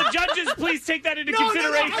it. Will the judges please take that into No,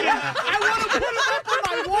 consideration? I want to put them up on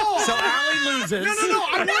my wall. So Allie loses. No.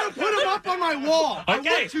 I want to put them up on my wall.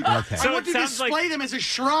 Okay. I want to it sounds display like... them as a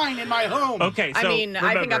shrine in my home. Okay, so I mean, I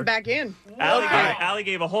think I'm remember, back in. Allie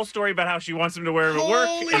gave a whole story about how she wants them to wear them at work,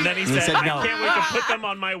 Holy- and then he He said, said I no. can't wait to put them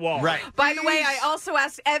on my wall. Right. By the way, I also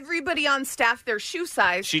asked everybody on staff their shoe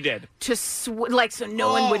size She did. to so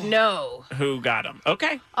no one would know. Who got them?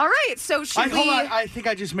 Okay. All right, so should we? Hold on. I think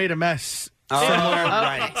I just made a mess. Somewhere. Okay,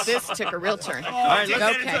 Right. this took a real turn. All right,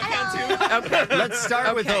 Okay. Okay. let's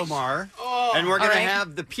start with Okay. Omar. And we're going All to right.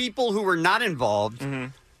 have the people who were not involved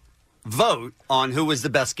vote on who was the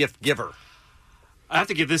best gift giver. I have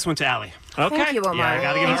to give this one to Allie. Okay. Thank you, Omar. Yeah, I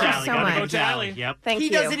gotta give it to Thank you Allie. so Gotta go much. to Allie. Yep. Thank he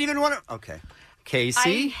you. doesn't even want to. Okay. Casey?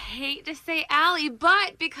 I hate to say Allie,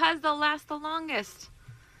 but because they'll last the longest.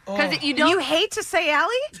 Because you don't. You hate to say Allie?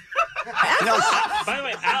 No, By the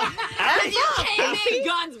way, Allie, You came in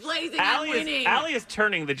guns blazing. I'm winning. Allie is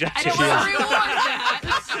turning the judges. I don't want to reward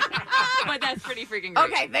that, but that's pretty freaking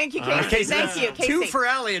great. Okay, thank you, Casey. Casey. Thank you, Casey. 2 for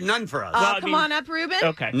Allie and none for us. Well, I Come mean- on up, Ruben.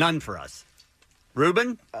 Okay. None for us.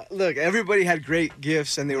 Ruben? Look, everybody had great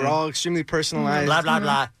gifts, and they were all extremely personalized. Blah, blah,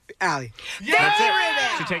 blah. Allie. Thank you,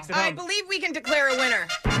 Ruben. She takes it I home. believe we can declare a winner.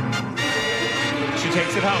 She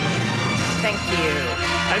takes it home. Thank you.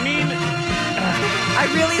 I mean,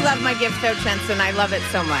 I really love my gift, though, Jensen. I love it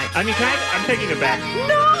so much. I'm taking it back.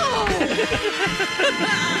 No!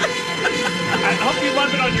 I hope you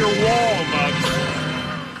love it on your wall,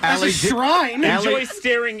 Muggs. As a shrine. Enjoy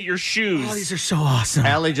staring at your shoes. Oh, these are so awesome.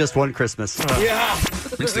 Allie just won Christmas. Yeah.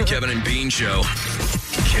 It's the Kevin and Bean Show.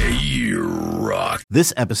 K-Rock.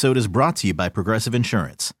 This episode is brought to you by Progressive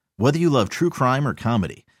Insurance. Whether you love true crime or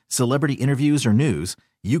comedy, celebrity interviews or news,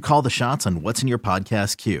 you call the shots on what's in your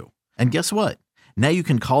podcast queue. And guess what? Now you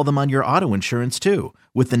can call them on your auto insurance too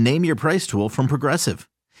with the Name Your Price tool from Progressive.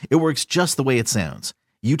 It works just the way it sounds.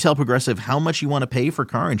 You tell Progressive how much you want to pay for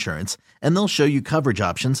car insurance, and they'll show you coverage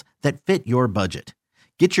options that fit your budget.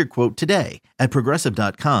 Get your quote today at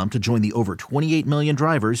Progressive.com to join the over 28 million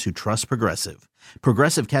drivers who trust Progressive.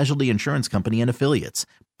 Progressive Casualty Insurance Company and Affiliates.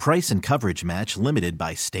 Price and coverage match limited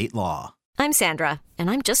by state law. I'm Sandra, and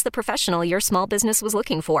I'm just the professional your small business was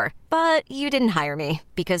looking for. But you didn't hire me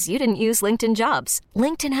because you didn't use LinkedIn Jobs.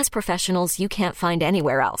 LinkedIn has professionals you can't find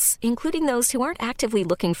anywhere else, including those who aren't actively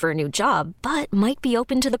looking for a new job, but might be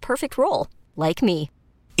open to the perfect role, like me.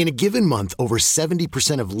 In a given month, over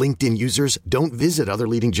 70% of LinkedIn users don't visit other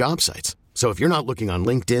leading job sites. So if you're not looking on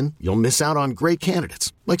LinkedIn, you'll miss out on great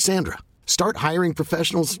candidates like Sandra. Start hiring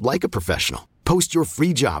professionals like a professional. Post your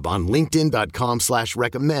free job on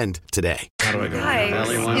linkedin.com/recommend today. How do I go? Guys,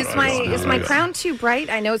 is my crown too bright?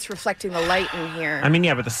 I know it's reflecting the light in here. I mean,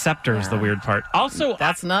 yeah, but the scepter is the weird part. Also,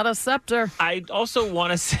 that's not a scepter. I also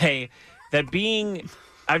want to say that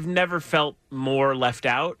I've never felt more left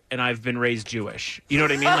out, and I've been raised Jewish. You know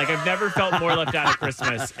what I mean? Like, I've never felt more left out at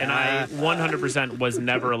Christmas, and I 100% was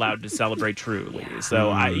never allowed to celebrate truly.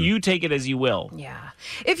 So you take it as you will. Yeah.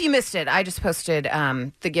 If you missed it, I just posted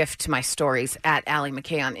the gift to my stories at Allie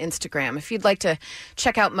McKay on Instagram. If you'd like to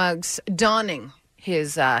check out Muggs donning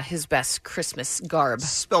his best Christmas garb.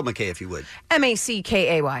 Spell McKay if you would.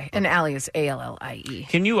 MACKAY, and Allie is ALLIE.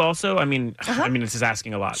 Can you also, I mean, this is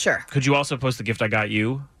asking a lot. Sure. Could you also post the gift I got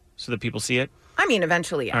you so that people see it? I mean,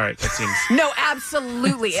 eventually, yeah. All right, that seems... No,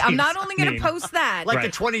 absolutely. I'm not only going to post that. Like the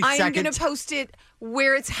 22nd. I'm going to post it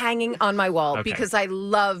where it's hanging on my wall because I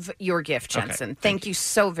love your gift, Jensen. Thank you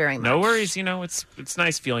so very much. No worries. You know, it's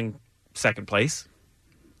nice feeling second place.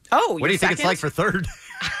 Oh, what do you think it's like for third?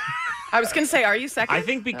 I was going to say, are you second? I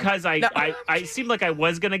think because I seemed like I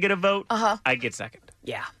was going to get a vote, I get second.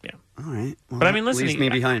 Yeah. Yeah. All right. Well, but I mean, listen, leaves me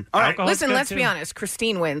behind. All right. Listen, let's be honest.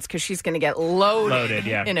 Christine wins because she's going to get loaded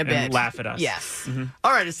in a bit. And laugh at us. Yes. Mm-hmm.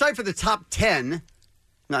 All right. It's time for the top 10.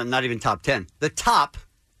 No, not even top 10. The top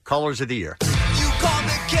callers of the year. You call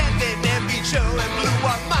me Kevin and be Joe and blew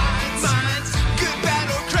up minds. Good,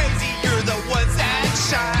 bad, or crazy, you're the ones that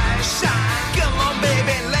shine. Come on,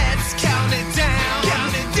 baby, let's count it down.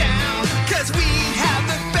 Cause we have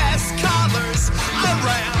the best callers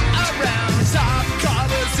around. Top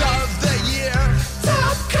callers of the year.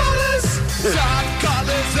 Top callers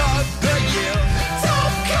of the year. Top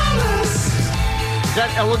callers. Is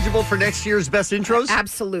that eligible for next year's best intros?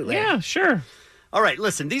 Absolutely. Yeah, sure. All right,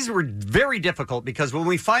 listen, these were very difficult because when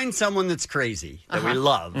we find someone that's crazy that we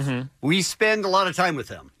love, we spend a lot of time with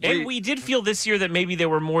them. And we did feel this year that maybe there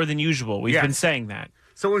were more than usual. We've been saying that.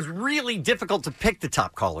 So it was really difficult to pick the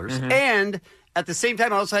top callers. And at the same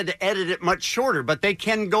time, I also had to edit it much shorter, but they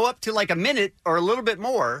can go up to like a minute or a little bit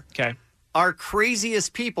more. Okay. Our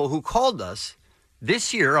craziest people who called us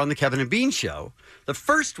this year on the Kevin and Bean Show. The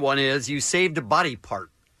first one is you saved a body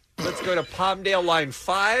part. Let's go to Palmdale, line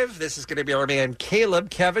 5. This is going to be our man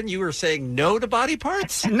Caleb. Kevin, you were saying no to body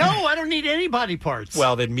parts? No, I don't need any body parts.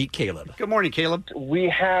 Well, then meet Caleb. Good morning, Caleb. We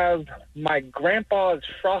have my grandpa's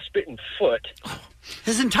frostbitten foot.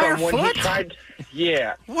 His entire from when foot? He tried,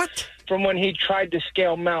 yeah. What? From when he tried to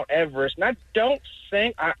scale Mount Everest. And I don't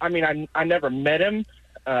think, I never met him.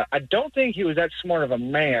 I don't think he was that smart of a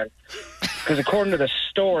man. Because according to the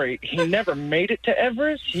story, he never made it to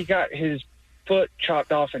Everest. He got his foot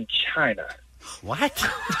chopped off in China. What?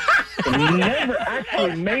 He never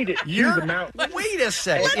actually made it to the mountain. Wait a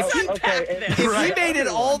second. If he made it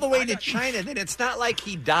all the way to China, then it's not like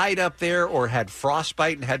he died up there or had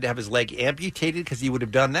frostbite and had to have his leg amputated, because he would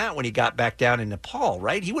have done that when he got back down in Nepal,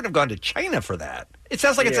 right? He wouldn't have gone to China for that. It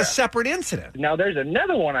sounds like it's a separate incident. Now, there's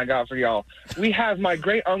another one I got for y'all. We have my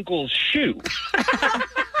great uncle's shoe.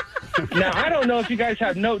 Now, I don't know if you guys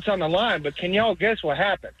have notes on the line, but can y'all guess what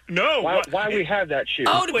happened? No. Why we have that shoe?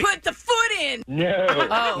 Oh, to put the foot in. No.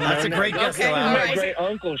 That's a great guess. This is my great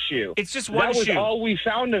uncle's shoe. It's just one shoe. shoe. That was all we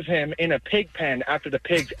found of him in a pig pen after the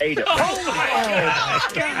pigs ate it. Oh, my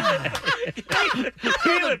God.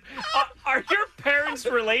 Caleb, are your parents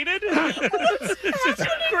related? This is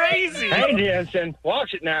crazy. Hey, Jensen,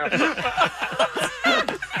 watch it now.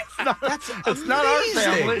 It's not our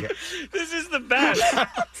family. This is the best.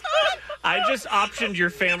 I just optioned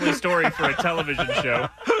your family story for a television show.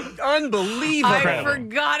 Unbelievable. I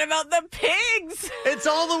forgot about the pigs. It's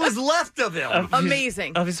all that was left of him.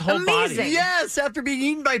 Amazing. Of his whole body. Yes, after being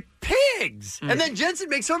eaten by pigs. And then Jensen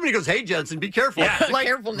makes fun of him and he goes, hey, Jensen, be careful. Yeah. Like,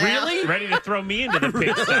 careful now. Really? Ready to throw me into the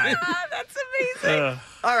pigsty. That's amazing.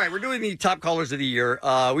 All right, we're doing the top callers of the year.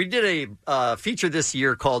 We did a feature this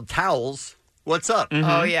year called Towels. What's up?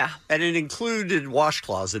 Oh, yeah. And it included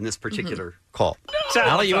washcloths in this particular call.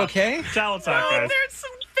 Allie, you okay? Towel talk, guys. There's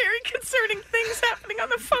some very concerning things happening on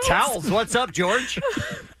the phone. Towels, what's up, George?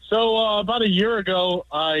 So about a year ago,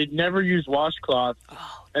 I never used washcloths.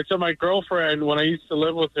 And so my girlfriend, when I used to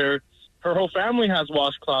live with her, her whole family has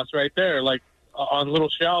washcloths right there, like on little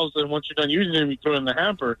shelves. And once you're done using them, you throw it in the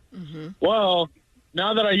hamper. Well,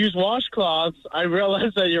 now that I use washcloths, I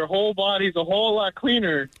realize that your whole body's a whole lot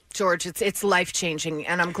cleaner. George, it's life-changing,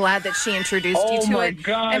 and I'm glad that she introduced you to it. Oh, my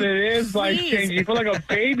God, And it is life-changing. You feel like a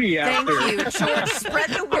baby Thank after. you. George, spread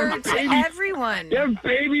the word to everyone. You have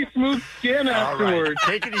baby smooth skin afterwards.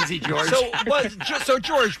 Take it easy, George. So,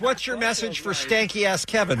 George, what's your message for stanky-ass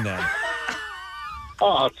Kevin, then?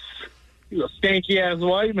 Oh, you're a stanky-ass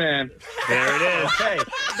white man. There it is. Hey,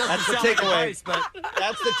 That's the takeaway.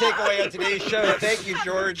 That's the takeaway on today's show. Thank you,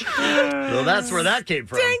 George. So that's where that came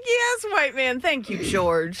from. Stanky ass white man. Thank you,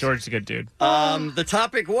 George. George's a good dude. The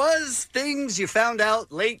topic was things you found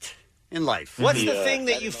out late in life. What's the thing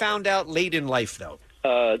that you found out late in life, though?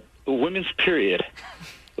 Women's period.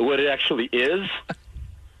 What it actually is.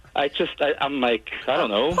 I'm like, I don't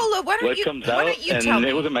know Polo, what comes out. And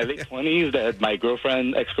it was in my late 20s that my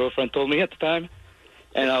ex-girlfriend told me at the time.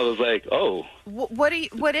 And I was like, oh. What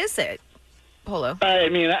is it, Polo? I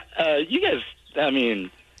mean, you guys,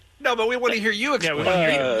 No, but we want to hear you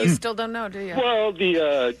explain. You still don't know, do you? Well,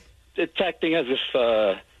 it's acting as if,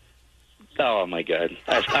 oh my God,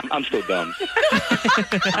 I'm so dumb.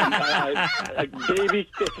 Baby,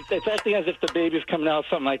 it's acting as if the baby's coming out,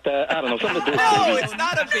 something like that. I don't know. Something to do with No, it's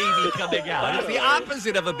not a baby coming out. It's the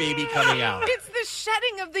opposite of a baby coming out. It's the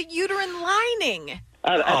shedding of the uterine lining.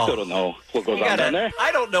 I still don't know what goes on down there.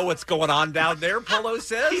 I don't know what's going on down there, Polo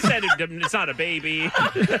says. He said it's not a baby.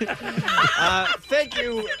 Thank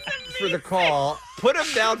you for the call. Put him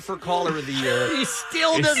down for caller of the year. He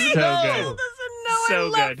still It's doesn't so know. No, So I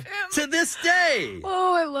love good. him. To this day.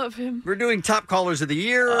 Oh, I love him. We're doing top callers of the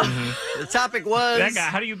year. The topic was... That guy.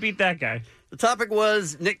 How do you beat that guy? The topic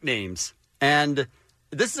was nicknames. And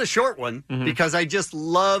this is a short one because I just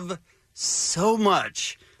love so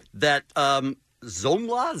much that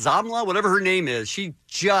Zamla, whatever her name is, she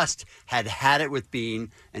just had it with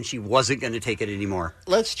Bean and she wasn't going to take it anymore.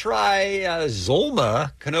 Let's try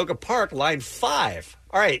Zolma, Canoga Park, line 5.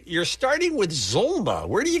 All right, you're starting with Zolma.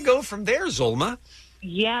 Where do you go from there, Zolma?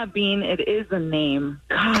 Yeah, Bean, it is a name.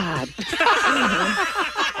 God.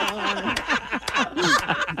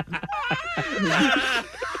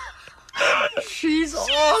 She's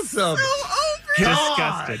awesome.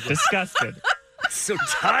 Disgusted. So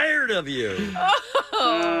tired of you.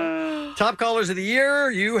 Top callers of the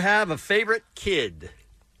year, you have a favorite kid.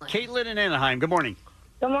 Caitlin in Anaheim, good morning.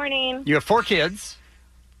 Good morning. You have 4 kids.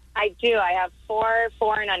 I do. I have 4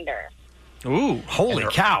 and under. Ooh, holy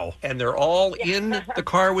cow. And they're all in the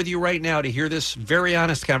car with you right now to hear this very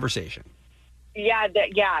honest conversation. Yeah,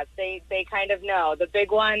 they kind of know. The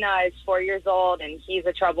big one is 4 years old, and he's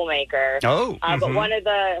a troublemaker. Oh. But one of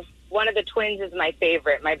the twins is my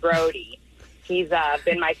favorite, my Brody. He's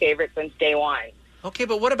been my favorite since day one. Okay,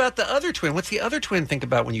 but what about the other twin? What's the other twin think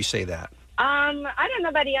about when you say that? I don't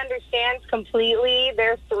know that he understands completely.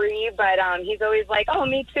 They're 3, but he's always like, "Oh,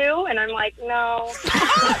 me too," and I'm like, "No."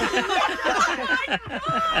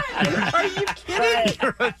 Are you kidding?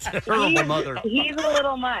 You're a terrible mother. He's a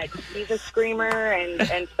little much. He's a screamer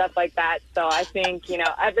and stuff like that. So I think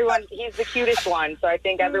everyone. He's the cutest one. So I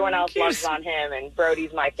think everyone else loves on him, and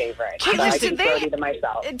Brody's my favorite. So I keep Brody to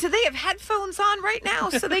myself. Do they have headphones on right now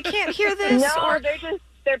so they can't hear this? No,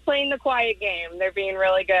 they're playing the quiet game. They're being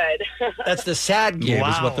really good. That's the sad game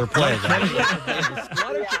is what they're playing.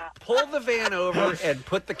 Pull the van over and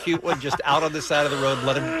put the cute one just out on the side of the road.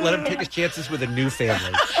 Let him take his chances with a new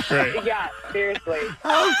family. Right. Yeah, seriously.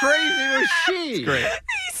 How crazy was she? Great.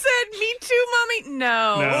 He said, "Me too, Mommy."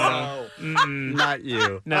 No. Not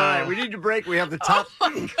you. No. All right, we need to break. We have the top.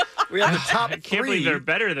 We have the top I can't 3. believe they're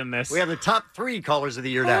better than this. We have the top 3 callers of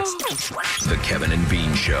the year next. The Kevin and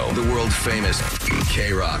Bean Show, the world famous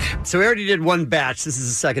K-Rock. So we already did one batch. This is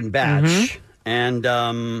the second batch. And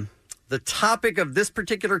the topic of this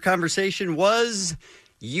particular conversation was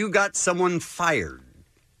you got someone fired.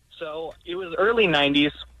 So it was early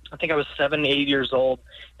 90s. I think I was 7, 8 years old.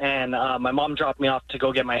 And my mom dropped me off to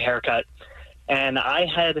go get my hair cut. And I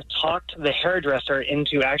had talked the hairdresser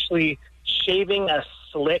into actually shaving a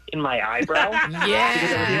slit in my eyebrow.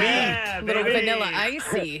 Little Vanilla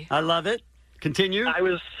Icy. I love it. Continue. I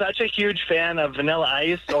was such a huge fan of Vanilla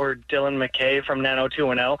Ice or Dylan McKay from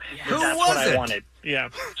 90210. Who That's was what I it? wanted. Yeah.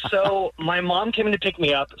 So my mom came in to pick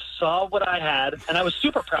me up, saw what I had, and I was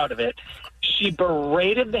super proud of it. She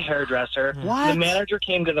berated the hairdresser. What? The manager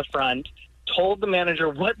came to the front, told the manager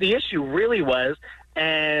what the issue really was,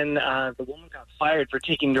 and the woman got fired for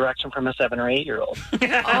taking direction from a 7 or 8 year old.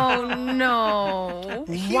 Oh, no.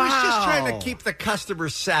 He was just trying to keep the customer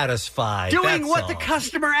satisfied. Doing that's what all. the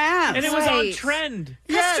customer asks. And it was on trend.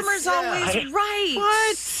 Customer's always right.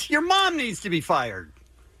 What? Your mom needs to be fired.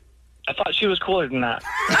 I thought she was cooler than that.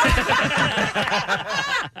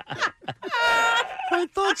 I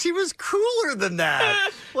thought she was cooler than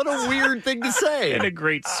that. What a weird thing to say. And a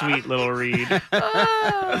great, sweet little read.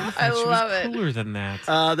 I She love was it. cooler than that.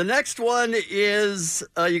 The next one is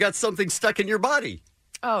you got something stuck in your body.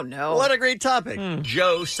 Oh, no. What a great topic.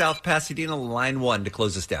 Joe, South Pasadena, line 1 to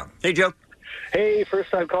close us down. Hey, Joe. Hey, first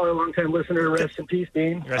time caller, long time listener. Rest in peace,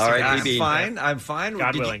 Dean. All right, I'm fine.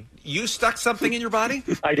 God willing. You stuck something in your body?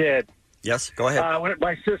 I did. Yes, go ahead. When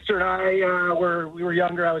my sister and I we were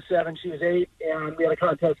younger. I was 7, she was 8, and we had a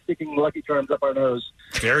contest sticking Lucky Charms up our nose.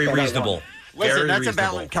 Very And I reasonable. won. Listen, that's a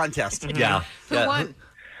valid contest. Yeah. Who won?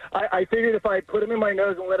 I figured if I put them in my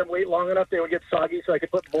nose and let them wait long enough, they would get soggy, so I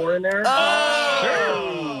could put more in there.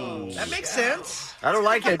 Oh, that makes sense. I don't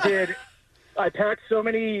like it. I did. I packed so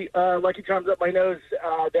many Lucky Charms up my nose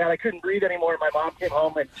that I couldn't breathe anymore. My mom came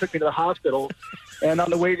home and took me to the hospital. And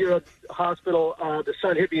on the way to the hospital, the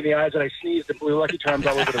sun hit me in the eyes, and I sneezed and blew Lucky Charms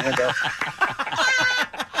all over the window.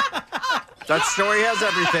 That story has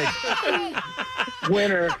everything.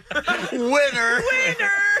 Winner. Winner.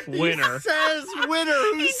 He says winner.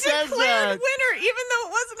 Who says that? Winner, even though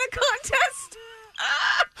it wasn't a contest.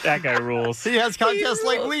 That guy rules. He has contests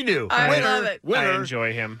like we do. I love it. Winner. I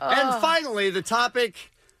enjoy him. And finally, the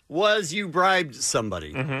topic was you bribed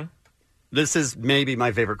somebody. Mm-hmm. This is maybe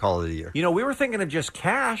my favorite call of the year. You know, we were thinking of just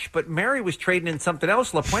cash, but Mary was trading in something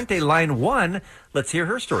else. La Puente, line 1. Let's hear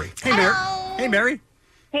her story. Hey, Mary. Hey, Mary.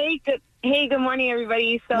 Hey, good morning,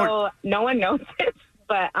 everybody. So no one knows this,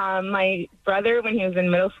 but my brother, when he was in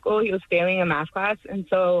middle school, he was failing a math class. And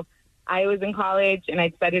so I was in college, and I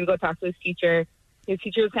decided to go talk to his teacher. His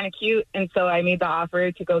teacher was kind of cute, and so I made the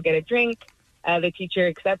offer to go get a drink. The teacher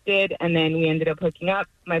accepted, and then we ended up hooking up.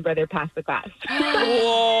 My brother passed the class.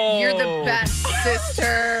 Whoa. You're the best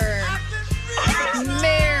sister.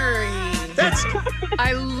 Mary.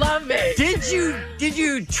 I love it. Did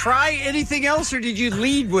you try anything else, or did you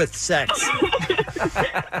lead with sex?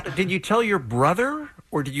 Did you tell your brother,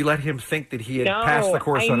 or did you let him think that he had passed the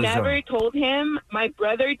course on his own? I never told him. My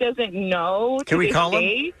brother doesn't know. Can we call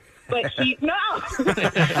him? But he knows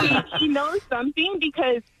something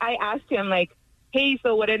because I asked him, like, hey,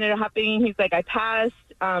 so what ended up happening? He's like, I passed.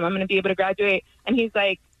 I'm going to be able to graduate. And he's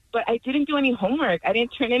like, but I didn't do any homework. I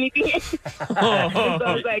didn't turn anything in. So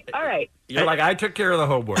I was like, all right. You're like, I took care of the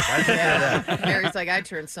homework. I took care of that. Mary's like, I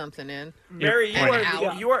turned something in. Mary,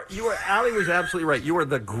 you are. Allie was absolutely right. You are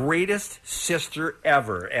the greatest sister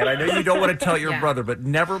ever, and I know you don't want to tell your brother, but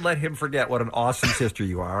never let him forget what an awesome sister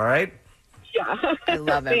you are. All right? Yeah, I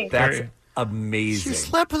love it. That's amazing. She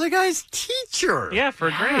slept with a guy's teacher. Yeah, for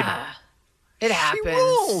a grade. It happens. She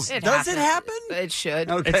rules. Does it happen? It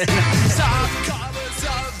should. Okay. Top colors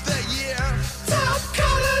of the year. Top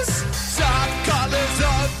colors. Top colors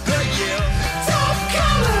of the year. Top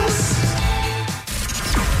colors.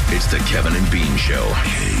 It's the Kevin and Bean Show.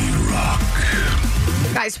 K-Rock.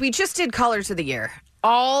 Guys, we just did Callers of the Year.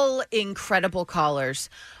 All incredible callers.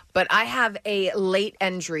 But I have a late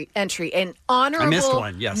entry, an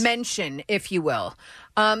honorable mention, if you will.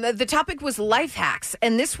 The topic was life hacks.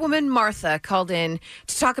 And this woman, Martha, called in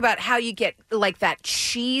to talk about how you get like that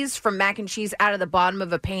cheese from mac and cheese out of the bottom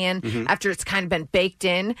of a pan after it's kind of been baked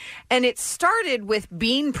in. And it started with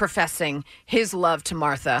Bean professing his love to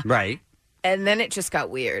Martha. Right. And then it just got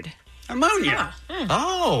weird. Ammonia.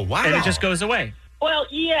 Oh, wow. And it just goes away. Well,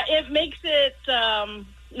 yeah, it makes it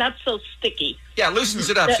not so sticky. Yeah, loosens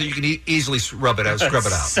it up so you can easily rub it out, scrub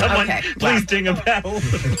it out. Someone please ding a bell.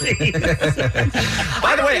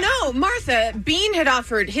 By the way, no, Martha, Bean had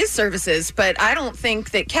offered his services, but I don't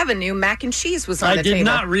think that Kevin knew mac and cheese was on the table. I did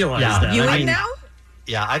not realize that. You would now?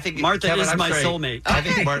 Yeah, I think Martha Kevin, is I'm my sorry. soulmate. I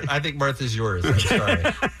think Martha's yours. I'm sorry.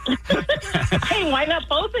 Hey, why not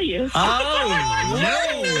both of you?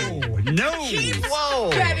 Oh, no. Whoa.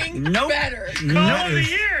 Betting better. No,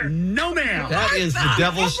 ma'am. That is the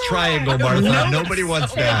devil's triangle, Martha. Nobody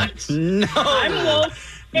wants that. No. I'm woke,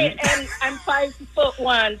 and I'm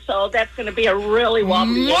 5'1", so that's going to be a really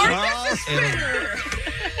wobbly. Martha's a spinner.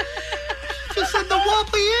 Just said the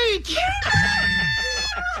wobbly H.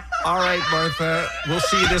 All right, Martha. We'll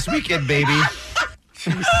see you this weekend, baby.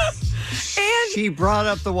 She brought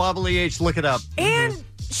up the wobbly H. Look it up. And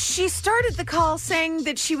she started the call saying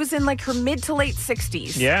that she was in like her mid to late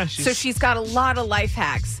 60s. Yeah. So she's got a lot of life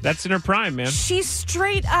hacks. That's in her prime, man. She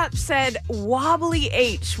straight up said wobbly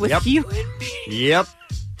H with you and me. Yep.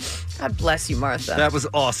 God bless you, Martha. That was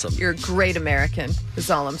awesome. You're a great American,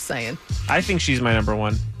 is all I'm saying. I think she's my number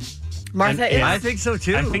one. Martha is? I think so,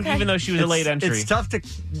 too. I think even though she was a late entry. It's tough to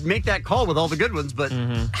make that call with all the good ones, but...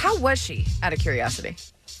 How was she, out of curiosity?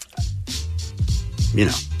 You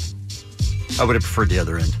know, I would have preferred the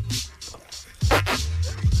other end.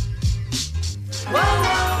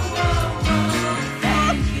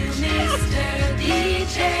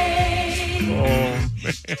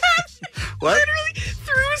 What? Literally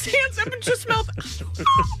threw his hands up and just smelled.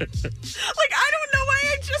 Like, I don't know why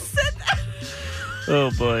I just said that.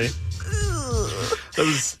 Oh, boy.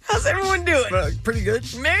 How's everyone doing? Pretty good.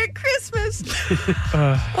 Merry Christmas.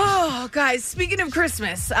 Oh, God. Guys, speaking of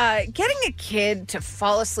Christmas, getting a kid to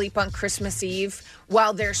fall asleep on Christmas Eve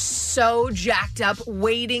while they're so jacked up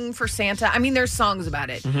waiting for Santa. I mean, there's songs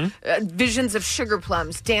about it. Visions of sugar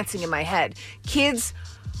plums dancing in my head. Kids,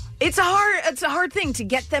 it's a hard thing to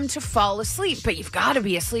get them to fall asleep, but you've got to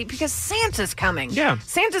be asleep because Santa's coming. Yeah.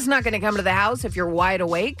 Santa's not going to come to the house if you're wide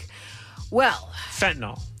awake. Well,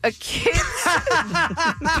 fentanyl. A kid's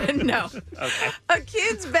no. Okay. A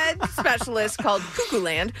kid's bed specialist called Cuckoo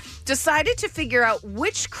Land decided to figure out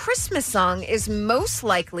which Christmas song is most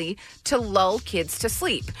likely to lull kids to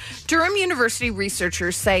sleep. Durham University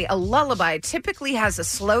researchers say a lullaby typically has a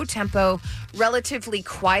slow tempo, relatively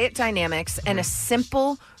quiet dynamics, and a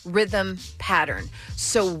simple rhythm pattern.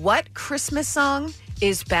 So what Christmas song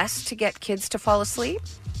is best to get kids to fall asleep?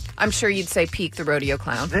 I'm sure you'd say Peek the Rodeo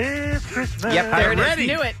Clown. This Christmas. Yep, there it is. Ready.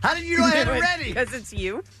 Knew it. How did you know I had it ready? Because it's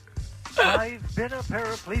you. I've been a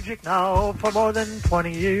paraplegic now for more than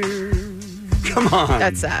 20 years. Come on.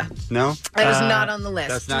 That's no. That is not on the list.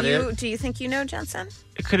 That's not it. Do you think you know, Jensen?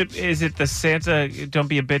 Is it the Santa "Don't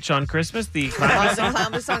Be a Bitch on Christmas"? The Clown song?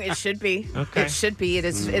 Clown song. It should be. Okay. It should be. It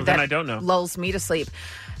is. Then that I don't know. Lulls me to sleep.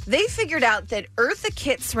 They figured out that Eartha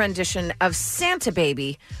Kitt's rendition of Santa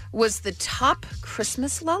Baby was the top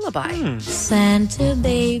Christmas lullaby. Santa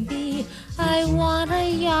baby, I want a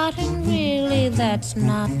yacht, and really that's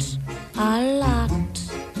not a lot.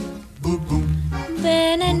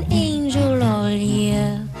 Been an angel all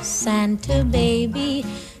year, Santa baby,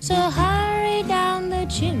 so hurry down the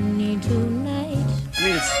chimney tonight. I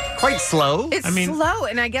mean, it's quite slow. It's slow,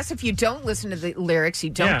 and I guess if you don't listen to the lyrics, you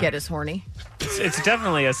don't Yeah. get as horny. It's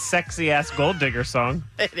definitely a sexy-ass gold digger song.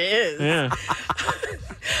 It is. Yeah.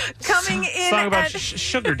 Coming in Song about at,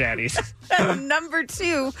 sugar daddies. at number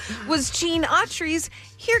 2 was Gene Autry's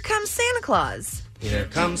Here Comes Santa Claus. Here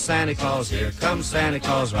comes Santa Claus, here comes Santa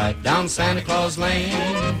Claus, right down Santa Claus Lane.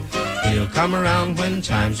 He'll come around when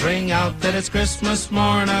chimes ring out that it's Christmas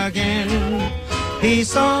morn again.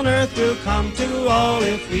 Peace on earth will come to all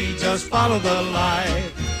if we just follow the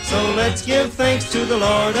light. So let's give thanks to the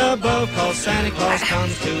Lord above, 'cause Santa Claus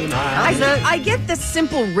comes tonight. I get the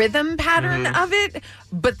simple rhythm pattern of it,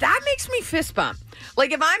 but that makes me fist bump.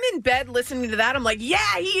 Like, if I'm in bed listening to that, I'm like, yeah,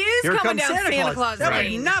 he is Here coming comes down Santa Claus That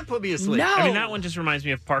Lane. would not put me asleep. No. I mean, that one just reminds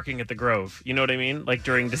me of parking at the Grove. You know what I mean? Like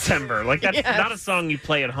during December. Like that's Yes. not a song you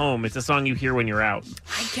play at home. It's a song you hear when you're out.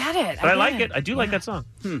 I get it. But I like it. I do like that song.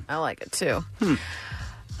 I like it too.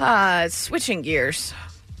 Switching gears.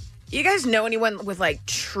 You guys know anyone with like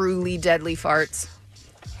truly deadly farts?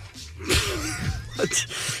 What's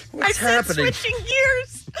Switching happening?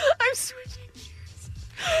 gears. I'm switching gears.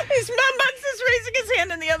 His mom Bugs is raising his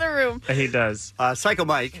hand in the other room. He does. Psycho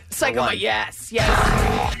Mike. Psycho for one. Mike, yes.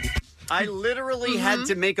 I literally had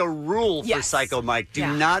to make a rule for Psycho Mike. Do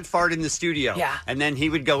not fart in the studio. Yeah. And then he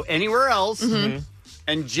would go anywhere else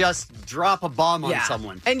and just drop a bomb on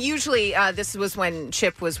someone. And usually this was when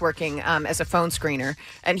Chip was working as a phone screener,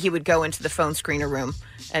 and he would go into the phone screener room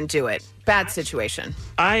and do it. Bad situation.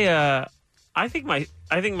 I think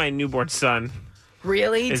my newborn son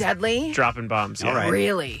Really? is Deadly? dropping bombs. Yeah. All right.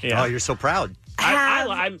 Really? Yeah. Oh, you're so proud.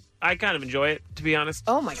 I kind of enjoy it, to be honest.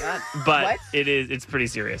 Oh my god! But What? it's pretty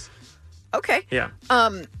serious. Okay. Yeah.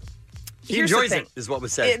 He Here's the enjoys thing. it, is what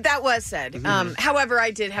was said. That was said. However,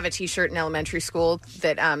 I did have a T-shirt in elementary school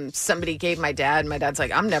that somebody gave my dad. My dad's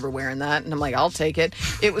like, I'm never wearing that. And I'm like, I'll take it.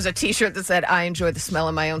 It was a T-shirt that said, I enjoy the smell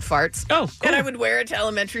of my own farts. Oh, cool. And I would wear it to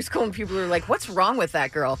elementary school, and people were like, what's wrong with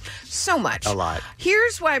that girl? So much. A lot.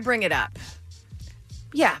 Here's why I bring it up.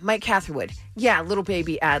 Yeah, Mike Catherwood. Yeah, little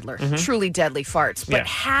baby Adler. Truly deadly farts. But Yeah.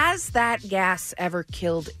 has that gas ever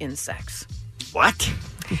killed insects? What?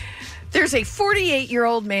 There's a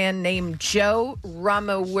 48-year-old man named Joe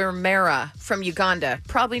Ramawimera from Uganda.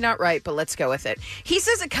 Probably not right, but let's go with it. He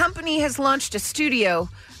says a company has launched a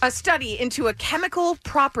study into a chemical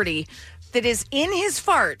property that is in his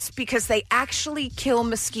farts because they actually kill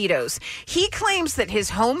mosquitoes. He claims that his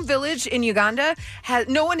home village in Uganda,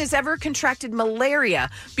 no one has ever contracted malaria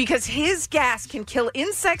because his gas can kill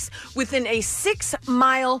insects within a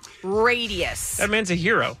 6-mile radius. That man's a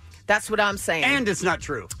hero. That's what I'm saying. And it's not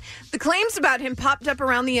true. The claims about him popped up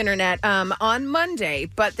around the internet on Monday,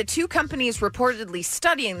 but the two companies reportedly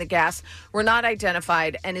studying the gas were not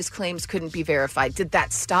identified, and his claims couldn't be verified. Did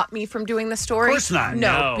that stop me from doing the story? Of course not.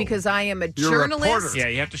 No, No. because I am a You're a journalist. reporter. Yeah,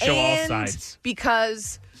 you have to show all and sides.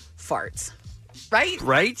 because farts. Right?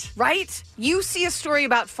 Right? Right? You see a story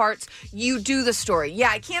about farts, you do the story. Yeah,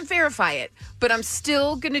 I can't verify it, but I'm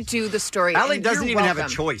still going to do the story. Allie and doesn't you're even have a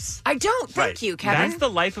welcome. choice. I don't. Thank Right. you, Kevin. That's the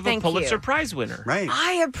life of Thank a Pulitzer you. Prize winner. Right.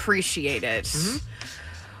 I appreciate it.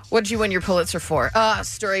 What'd you win your Pulitzer for?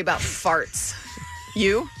 Story about farts.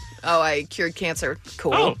 You? Oh, I cured cancer.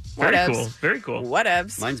 Cool. Oh, very Whatevs. cool. Very cool.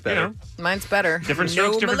 Whatevs. Mine's better. Mine's better. Different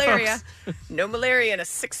strokes, no different malaria. folks. No malaria in a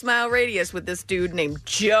 6-mile radius with this dude named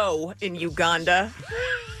Joe in Uganda.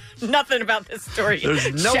 Nothing about this story.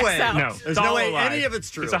 There's no checks way. out. No, There's all no way a lie. any of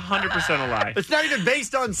it's true. It's 100% a lie. It's not even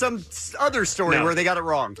based on some other story No. where they got it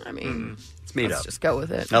wrong. I mean, It's made let's up. just go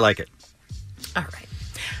with it. I like it. All right.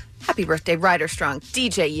 Happy birthday, Ryder Strong,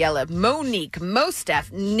 DJ Yella, Monique,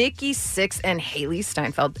 Mosteph, Nikki Sixx, and Haley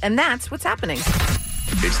Steinfeld. And that's what's happening.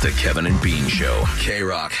 It's the Kevin and Bean Show.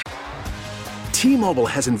 K-Rock. T-Mobile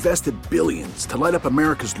has invested billions to light up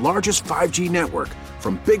America's largest 5G network,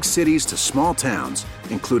 from big cities to small towns,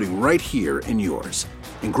 including right here in yours.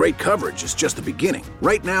 And great coverage is just the beginning.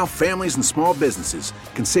 Right now, families and small businesses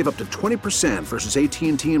can save up to 20% versus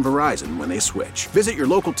AT&T and Verizon when they switch. Visit your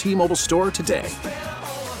local T-Mobile store today.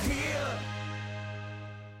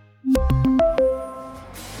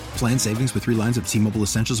 Plan savings with 3 lines of T-Mobile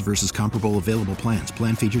Essentials versus comparable available plans.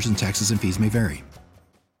 Plan features and taxes and fees may vary.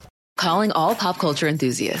 Calling all pop culture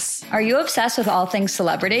enthusiasts. Are you obsessed with all things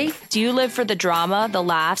celebrity? Do you live for the drama, the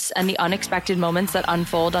laughs, and the unexpected moments that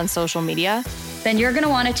unfold on social media? Then you're going to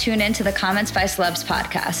want to tune in to the Comments by Celebs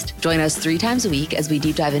podcast. Join us 3 times a week as we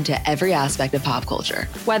deep dive into every aspect of pop culture.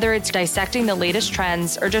 Whether it's dissecting the latest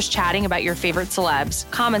trends or just chatting about your favorite celebs,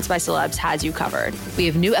 Comments by Celebs has you covered. We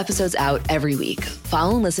have new episodes out every week.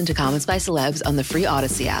 Follow and listen to Comments by Celebs on the free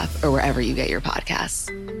Odyssey app or wherever you get your podcasts.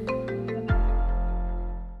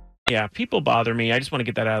 Yeah, people bother me. I just want to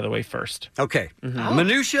get that out of the way first. Okay. Mhm.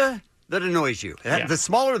 Minutia that annoys you. Yeah. The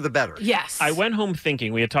smaller, the better. Yes. I went home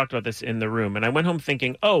thinking, we had talked about this in the room, and I went home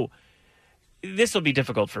thinking, oh, this will be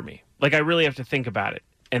difficult for me. Like, I really have to think about it.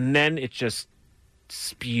 And then it just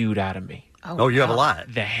spewed out of me. Oh, you have a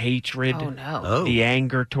lot. The hatred, Oh, no. the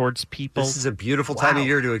anger towards people. This is a beautiful time of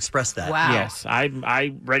year to express that. Wow. Yes, I'm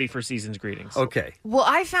ready for season's greetings. Okay. Well,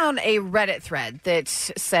 I found a Reddit thread that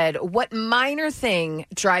said, what minor thing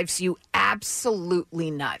drives you absolutely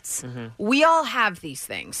nuts? We all have these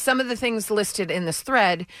things. Some of the things listed in this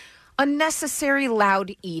thread, unnecessary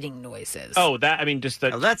loud eating noises. Oh, just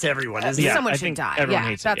that. that's everyone, isn't it? Someone I should think die. everyone Yeah,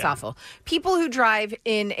 hates it, that's yeah. awful. People who drive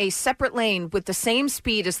in a separate lane with the same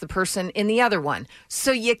speed as the person in the other one,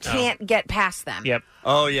 so you can't get past them. Yep.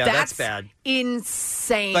 Oh, yeah, that's bad.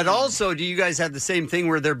 Insane. But also, do you guys have the same thing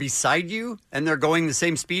where they're beside you and they're going the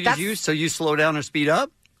same speed as you, so you slow down or speed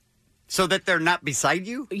up? So that they're not beside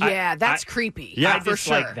you? Yeah, that's creepy. Yeah, I for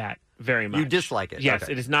dislike sure. that very much. You dislike it? Yes,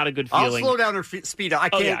 Okay. it is not a good I'll feeling. slow down or speed up. I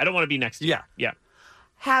Oh, can't. yeah, I don't want to be next to you. Yeah. Yeah.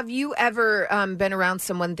 Have you ever been around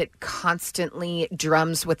someone that constantly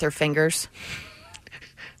drums with their fingers?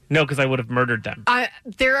 No, because I would have murdered them.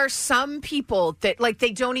 There are some people that, like,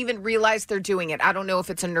 they don't even realize they're doing it. I don't know if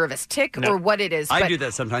it's a nervous tick or what it is. I but do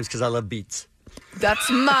that sometimes because I love beats. That's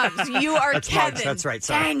Muggs. You are That's Kevin. Muggs, that's right,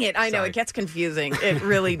 sorry. Dang it. I know, Sorry. it gets confusing. It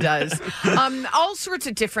really does. All sorts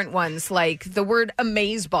of different ones, like the word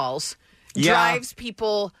amazeballs Yeah. drives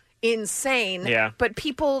people insane. Yeah. But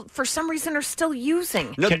people, for some reason, are still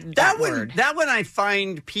using No, that word. That one I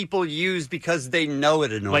find people use because they know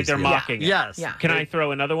it annoys Like they're me. mocking it. Yes. Can I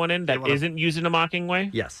throw another one in that isn't used in a mocking way?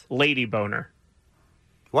 Yes. Lady boner.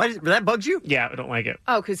 Why that bugs you? Yeah, I don't like it.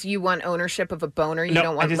 Oh, because you want ownership of a boner. You No,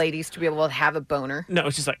 don't I want just- ladies to be able to have a boner. No,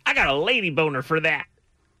 it's just like, I got a lady boner for that.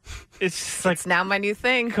 It's just like, It's now my new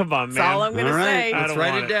thing. come on, man. That's all I'm going to say. Let's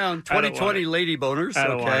write it down. I don't want 2020 it. lady boners. I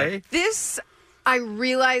don't want Okay. it. This, I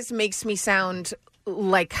realize, makes me sound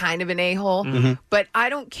like kind of an a-hole, Mm-hmm. but I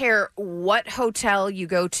don't care what hotel you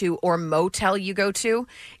go to or motel you go to.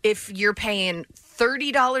 If you're paying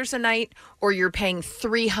 $30 a night or you're paying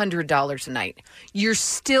 $300 a night, you're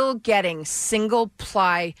still getting single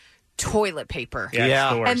ply toilet paper. Yeah,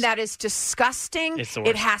 it's the worst. And that is disgusting. It's the It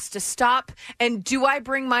worst. has to stop. And do I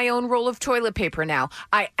bring my own roll of toilet paper now?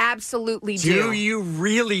 I absolutely do. Do you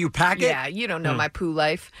really? You pack it? Yeah, you don't know my poo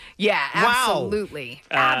life. Yeah, Wow. absolutely.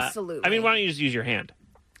 Absolutely. I mean, why don't you just use your hand?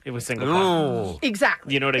 It was single Oh.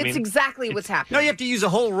 Exactly. You know what I mean? It's exactly what's happening. No, you have to use a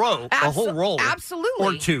whole row, a whole roll. Absolutely.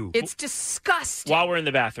 Or two. It's disgusting. While we're in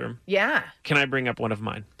the bathroom, Yeah, can I bring up one of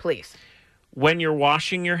mine? please. When you're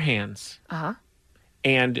washing your hands Uh-huh.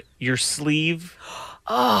 and your sleeve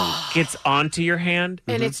Oh. gets onto your hand,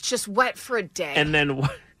 And it's just wet for a day. and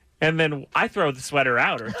then I throw the sweater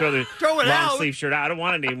out or throw the Throw it long out? sleeve shirt out. I don't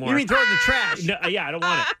want it anymore. You mean throw it in the trash? No, yeah, I don't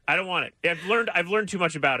want it. I don't want it. I've learned too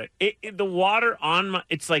much about it. The water on my,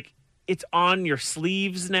 it's like it's on your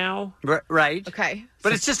sleeves now. Right. Okay.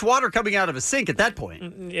 But it's just water coming out of a sink at that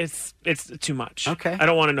point. It's too much. Okay. I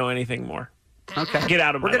don't want to know anything more. Okay. Get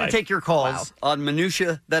out of my We're going life. to take your calls on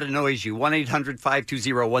minutia that annoys you.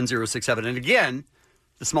 1-800-520-1067. And again,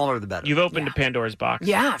 The smaller, the better. You've opened a Pandora's box.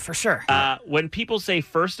 Yeah, for sure. When people say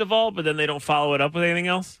first of all, but then they don't follow it up with anything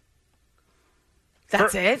else.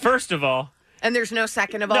 That's it? First of all. And there's no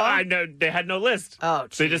second of all? No, I know. They had no list. Oh,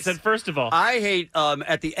 They just said first of all. I hate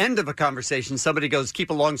at the end of a conversation, somebody goes,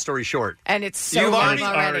 keep a long story short. And it's so You've long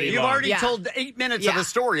already, You've already Yeah. told 8 minutes of Yeah. a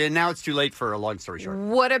story, and now it's too late for a long story short.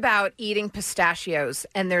 What about eating pistachios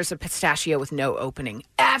and there's a pistachio with no opening?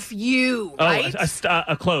 F you, Oh, right?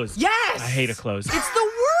 a close. Yes! I hate a close. It's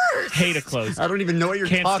the worst. Hate a close. I don't even know what you're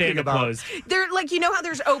Can't talking stand a about. close. They're like, you know how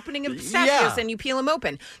there's opening of pistachios Yeah. and you peel them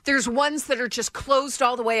open. There's ones that are just closed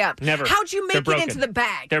all the way up. Never. How'd you They're make it broken. into the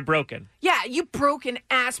bag? They're broken. Yeah, you broken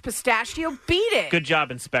ass pistachio. Beat it. Good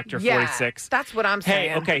job, Inspector Yeah, 46. that's what I'm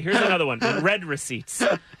saying. Hey, okay, here's another one. Red receipts.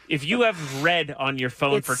 If you have red on your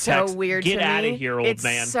phone It's for so text, weird get to out me. of here, old It's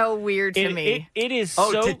man. so weird to me. It is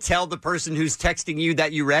Oh, so... to tell the person who's texting you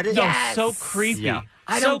that you read it? No, so creepy. Yeah.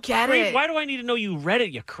 I So don't get creep. it. Why do I need to know you read it,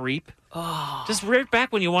 you creep? Oh. Just write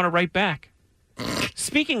back when you want to write back.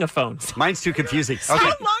 Speaking of phones. Mine's too confusing. How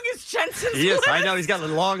long is Jensen's Yes, list? I know. He's got a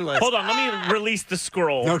long list. Hold on, let me release the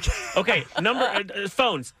scroll. Okay.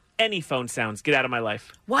 Phones. Any phone sounds. Get out of my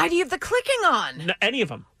life. Why do you have the clicking on? Any of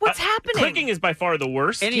them. What's happening? Clicking is by far the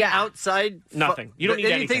worst. Any outside? Nothing. You don't need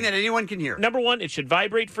anything that anyone can hear. Number one, it should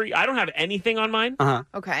vibrate for you. I don't have anything on mine. Uh-huh.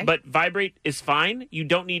 Okay. But vibrate is fine. You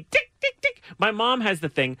don't need tick, tick, tick. My mom has the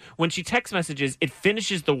thing. When she text messages, it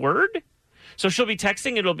finishes the word. So she'll be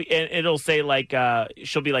texting. It'll say like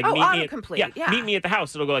she'll be like Oh, meet me. autocomplete, yeah. Meet me at the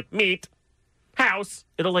house. It'll go like meet house.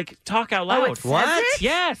 It'll like talk out loud. Oh, it says it?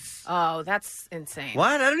 Yes. Oh, that's insane.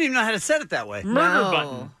 What? I don't even know how to set it that way. Murder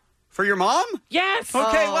button. For your mom? Yes.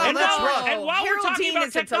 Okay, well, and that's while, rough. And while we're talking Geraldine about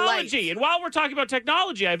is a delight.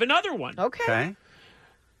 technology, I have another one. Okay.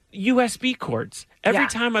 USB cords. Every Yeah.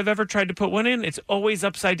 time I've ever tried to put one in, it's always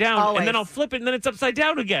upside down. Always. And then I'll flip it, and then it's upside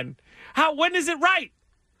down again. When is it right?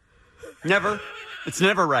 Never. It's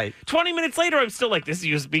never right. 20 minutes later, I'm still like, this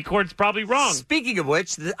USB cord's probably wrong. Speaking of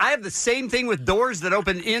which, I have the same thing with doors that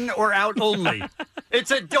open in or out only.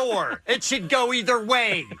 It's a door. It should go either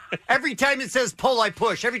way. Every time it says pull, I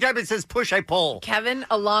push. Every time it says push, I pull. Kevin,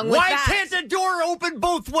 along with Why that. can't the door open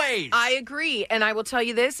both ways? I agree, and I will tell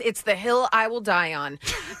you this: it's the hill I will die on.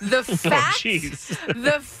 The fact,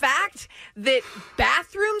 the fact that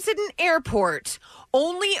bathrooms at an airport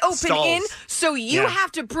only open Stalls. in, so you Yeah.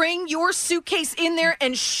 have to bring your suitcase in there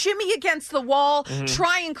and shimmy against the wall,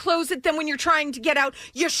 try and close it. Then when you're trying to get out,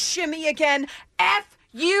 you shimmy again. F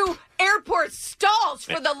you, airport stalls!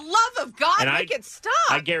 For the love of God, And make it stop.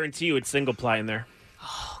 I guarantee you it's single ply in there.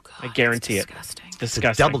 Oh, God. I guarantee it.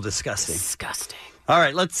 Disgusting. Double disgusting. Disgusting. All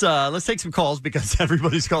right, let's take some calls because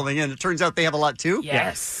everybody's calling in. It turns out they have a lot too.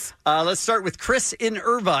 Yes. Let's start with Chris in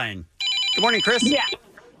Irvine. Good morning, Chris. Yeah.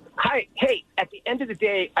 Hi. Hey, at the end of the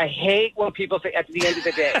day, I hate when people say at the end of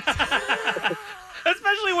the day.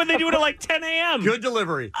 Especially when they do it at like 10 a.m. Good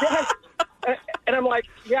delivery. And I'm like,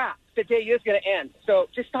 yeah, the day is going to end. So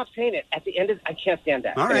just stop saying it. At the end of I can't stand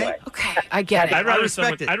that. All right. Anyway. Okay, I get it. I'd rather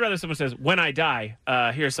respect someone says, when I die,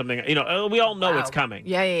 here's something, we all know it's coming.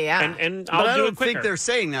 Yeah, yeah, yeah. And But I'll I do don't it quicker. think they're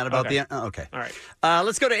saying that about Okay. the. Okay. All right.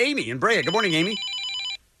 Let's go to Amy in Brea. Good morning, Amy.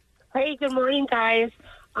 Hey, good morning, guys.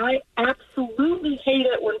 I absolutely hate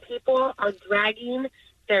it when people are dragging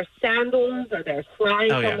their sandals or their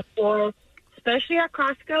slides Oh, yeah. on the floor, especially at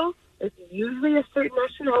Costco. It's usually a certain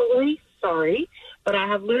nationality. Sorry, but I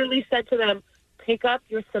have literally said to them, pick up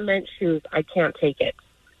your cement shoes. I can't take it.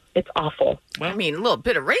 It's awful. I mean, a little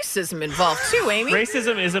bit of racism involved too, Amy.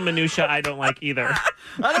 Racism is a minutia I don't like either.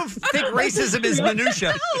 I don't think racism is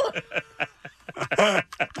minutia.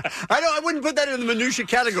 I wouldn't put that in the minutia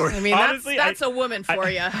category. I mean, Honestly, that's a woman for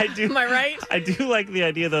you. I do. Am I right? I do like the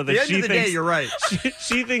idea, though, that At the end she of the thinks day, you're right.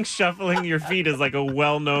 She thinks shuffling your feet is like a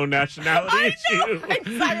well-known nationality issue.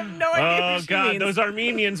 I have no idea Oh what she God, means. those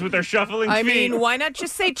Armenians with their shuffling I feet. mean, why not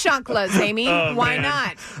just say chunklas, Amy? Oh, why man.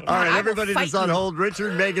 not? All right, I will everybody fight that's on you. hold.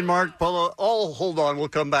 Richard, Megan, Mark, Polo, all hold on. We'll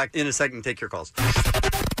come back in a second and take your calls.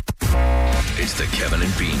 It's the Kevin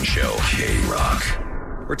and Bean Show. K-Rock.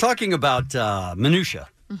 We're talking about minutia.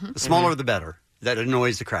 The smaller, the better. That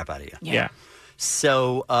annoys the crap out of you. Yeah.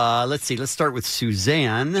 So let's see. Let's start with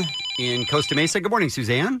Suzanne in Costa Mesa. Good morning,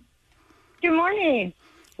 Suzanne. Good morning.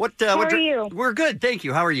 How are you? We're good, thank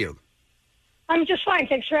you. How are you? I'm just fine.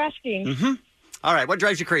 Thanks for asking. Mm-hmm. All right. What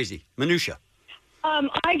drives you crazy? Minutia.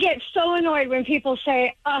 I get so annoyed when people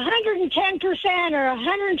say 110% or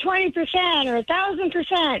 120% or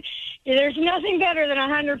 1,000%. There's nothing better than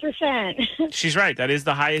 100%. She's right. That is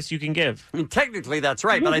the highest you can give. I mean, technically, that's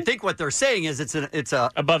right. But I think what they're saying is it's a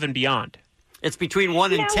above and beyond. It's between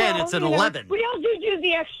 1 and 10. It's an 11. We all do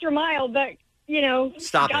the extra mile, but you know,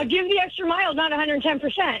 Stop I'll it. give the extra mile, not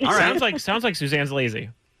 110%. All right. Sounds like Suzanne's lazy.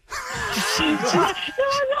 No,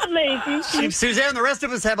 I'm not lazy. Suzanne, the rest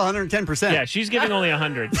of us have 110%. Yeah, she's giving only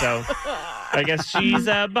 100, so I guess she's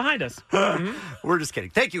behind us. We're just kidding.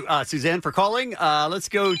 Thank you, Suzanne, for calling. Let's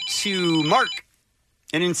go to Mark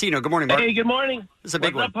in Encino. Good morning, Mark. Hey, good morning. This is a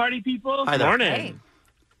big What's one. up, party people? Hi there. Morning.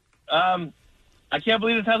 I can't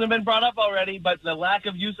believe this hasn't been brought up already, but the lack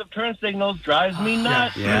of use of turn signals drives me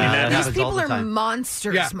nuts. These people are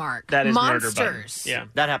monsters, Mark. That is murder monsters. button.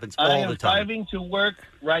 That happens I am driving to work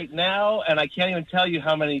right now, and I can't even tell you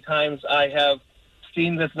how many times I have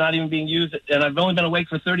seen this not even being used, and I've only been awake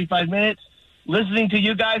for 35 minutes. Listening to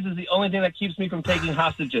you guys is the only thing that keeps me from taking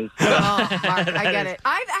hostages. Oh, Mark, I get it.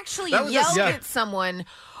 I've actually That was yelled yeah. at someone,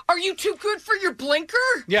 "Are you too good for your blinker?"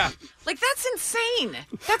 Yeah. Like, that's insane.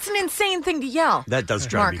 That's an insane thing to yell. That does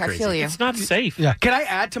drive Mark, me crazy. I feel you. It's not safe. Yeah. Can I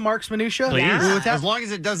add to Mark's minutia? Please. With that? As long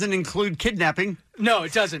as it doesn't include kidnapping. No,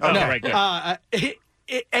 it doesn't. Oh, no. right, good.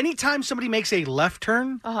 Anytime somebody makes a left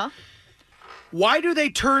turn, why do they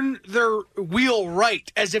turn their wheel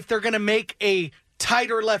right as if they're going to make a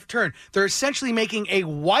tighter left turn? They're essentially making a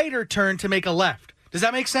wider turn to make a left. Does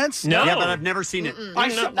that make sense? No. Yeah, but I've never seen it. I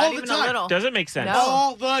see it all the time. Doesn't make sense.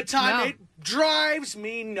 All the time. No. It drives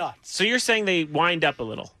me nuts. So you're saying they wind up a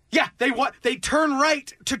little? Yeah, they turn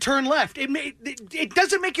right to turn left. It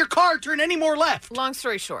doesn't make your car turn any more left. Long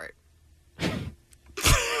story short.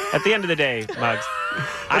 At the end of the day, Muggs, Let's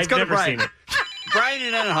I've go to never Brian. seen it. Brian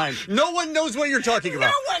in Anaheim. No one knows what you're talking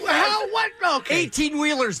about. What? Okay.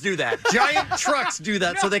 18-wheelers do that. Giant trucks do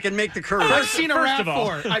that so they can make the curve. I've seen a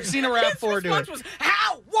RAV4. I've seen a RAV4 do it.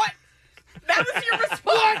 How? What? That was your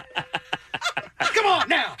response. Come on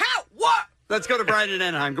now. How? What? Let's go to Brian in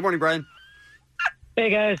Anaheim. Good morning, Brian. Hey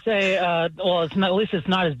guys, well, it's not, at least it's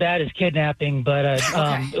not as bad as kidnapping, but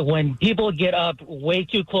when people get up way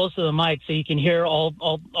too close to the mic, so you can hear all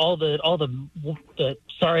the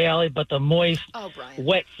sorry, Allie, but the moist,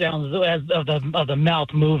 wet sounds of the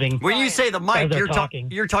mouth moving. When you say the as mic, they're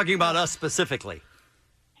you're talking about us specifically.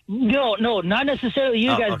 No, not necessarily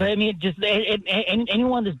you Oh, guys, okay. but I mean, just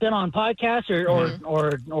anyone that's been on podcasts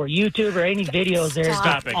or YouTube or any videos. They're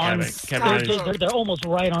Stop it, on, Kevin. They're almost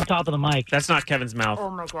right on top of the mic. That's not Kevin's mouth. Oh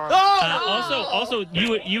my god. Also,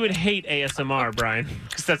 you would hate ASMR, Brian,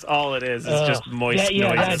 because that's all it is. It's just moist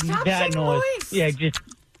noises. that noise. Yeah, just.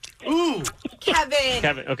 Ooh,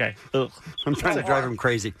 Kevin. Okay. Ugh. I'm trying to drive him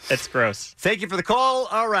crazy. That's gross. Thank you for the call.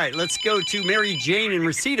 All right, let's go to Mary Jane in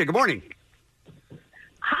Reseda. Good morning.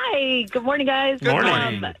 Hi, good morning, guys. Good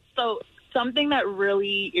morning. So something that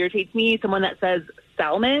really irritates me, someone that says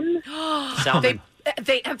salmon. Salmon.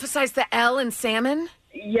 They emphasize the L in salmon?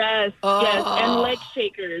 Yes, yes, and leg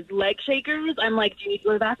shakers. Leg shakers. I'm like, do you need to go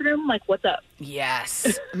to the bathroom? Like, what's up?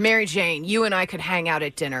 Yes. Mary Jane, you and I could hang out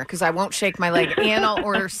at dinner because I won't shake my leg and I'll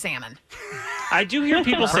order salmon. I do hear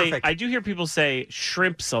people say Perfect.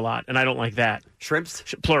 shrimps a lot, and I don't like that. Shrimps?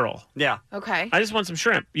 Plural. Yeah. Okay. I just want some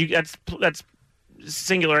shrimp. That's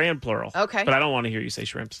singular and plural. Okay. But I don't want to hear you say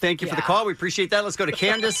shrimps. Thank you for the call. We appreciate that. Let's go to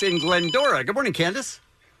Candace in Glendora. Good morning, Candace.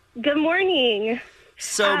 Good morning.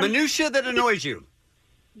 So, minutia that annoys you.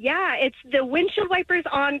 Yeah, it's the windshield wipers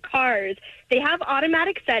on cars. They have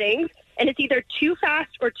automatic settings, and it's either too fast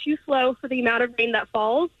or too slow for the amount of rain that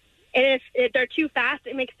falls. And if they're too fast,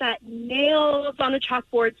 it makes that nails on the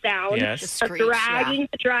chalkboard sound. Yes. Of Screech, dragging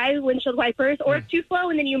the dry windshield wipers, or it's too slow,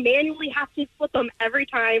 and then you manually have to flip them every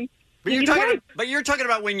time. But you're talking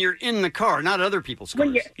about when you're in the car, not other people's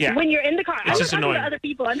cars. When you're in the car. I'm not just talking annoying. about other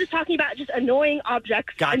people. I'm just talking about just annoying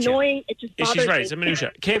objects. Gotcha. Annoying. It just bothers She's right. me. It's a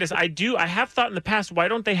minutia. Candace, I have thought in the past, why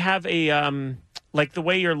don't they have a like the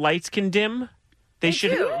way your lights can dim? They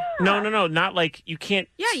should. do. No, not like you can't.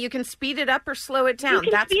 Yeah, you can speed it up or slow it down.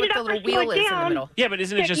 can That's speed what it the up or little slow wheel it is in the down. middle. Yeah, but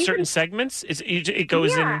isn't it Yeah, just you certain can- segments? It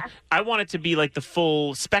goes Yeah. in. I want it to be like the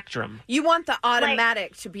full spectrum. You want the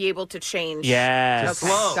automatic to be able to change. Yes.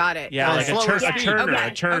 Okay, Slow. got it. Yeah, like a, slower a speed. turner. Okay,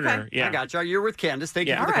 A turner. okay. Yeah. I got you. You're with Candace. Thank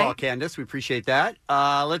you Yeah. for the All call, right. Candace. We appreciate that.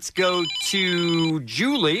 Let's go to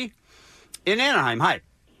Julie in Anaheim. Hi.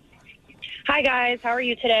 Hi, guys. How are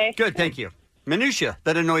you today? Good, thank you. Minutia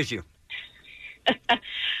that annoys you.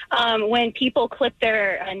 When people clip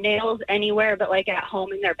their nails anywhere but like at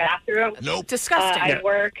home in their bathroom. Nope. Disgusting. I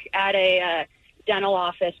work at a dental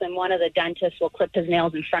office, and one of the dentists will clip his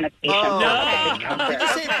nails in front of patients. Oh, Did you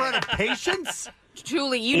say in front of patients?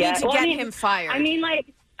 Julie, you Yeah. need to Well, get I mean- him fired.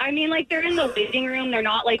 I mean, like they're in the waiting room. They're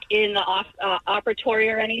not like in the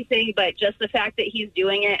operatory or anything. But just the fact that he's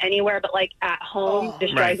doing it anywhere but like at home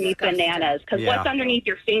just drives me bananas. Because Yeah. what's underneath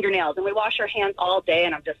your fingernails? And we wash our hands all day,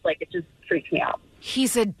 and I'm just like, it just freaks me out.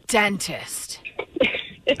 He's a dentist.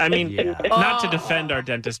 I mean, not to defend our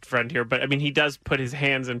dentist friend here, but I mean, he does put his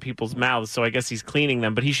hands in people's mouths, so I guess he's cleaning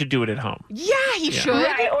them, but he should do it at home. Yeah, he should.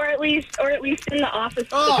 Right, or at least in the office.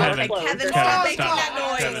 Kevin, Kevin, stop, making stop.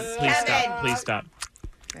 that noise. Kevin, please stop. Please stop.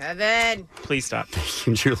 Kevin. Please stop. Thank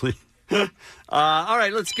you, Julie. All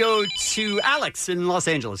right, let's go to Alex in Los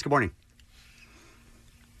Angeles. Good morning.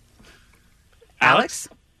 Alex?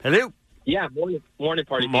 Hello. Yeah, morning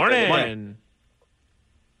party. people. Morning.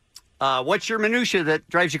 What's your minutia that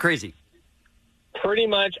drives you crazy? Pretty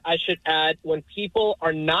much, I should add, when people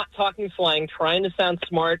are not talking slang, trying to sound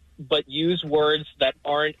smart, but use words that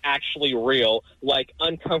aren't actually real, like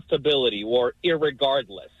uncomfortability or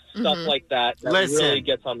irregardless, stuff like that. That Listen, really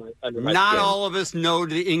gets on under my Not skin. all of us know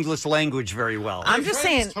the English language very well. I'm just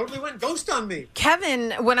saying. Totally went ghost on me.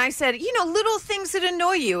 Kevin, when I said, little things that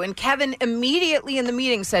annoy you, and Kevin immediately in the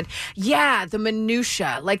meeting said, yeah, the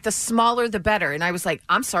minutia, like the smaller the better. And I was like,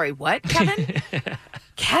 I'm sorry, what, Kevin?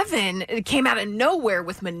 Kevin came out of nowhere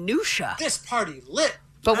with minutia. This party lit.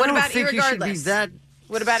 But what I don't about think you should be irregardless? that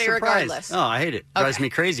What about surprised. irregardless? Oh, I hate it. Drives me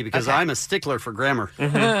crazy because Okay. I'm a stickler for grammar.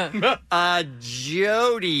 Mm-hmm.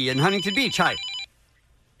 Jody in Huntington Beach. Hi.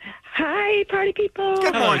 Hi, party people.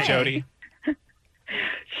 Good Hello, morning. Jody.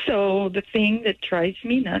 So the thing that drives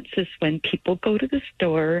me nuts is when people go to the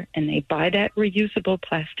store and they buy that reusable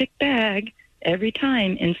plastic bag every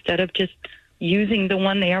time instead of just using the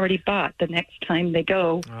one they already bought the next time they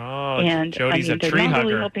go. Oh, and Jody's a they're tree not hugger.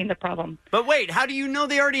 really helping the problem. But wait, how do you know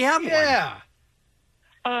they already have one?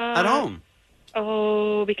 At home.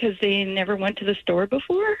 Oh, because they never went to the store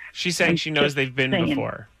before? She's saying she knows they've been saying.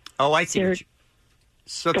 before. Oh, I see. They're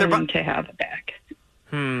So if they're going to have a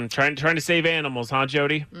bag. Trying to save animals, huh,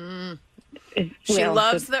 Jody? She Well,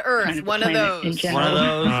 loves the earth. kind of one of planet in those. general. One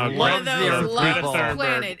of those. One of those loves Greta the Thunberg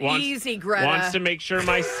planet. wants- Easy, Greta. Wants to make sure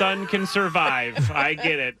my son can survive. I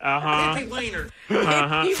get it. Uh-huh. Hippie wiener.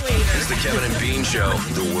 Uh-huh. It's the Kevin and Bean Show,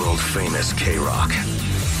 the world famous K-Rock.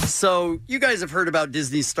 So you guys have heard about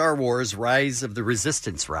Disney's Star Wars Rise of the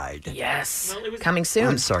Resistance ride. Yes. Coming soon.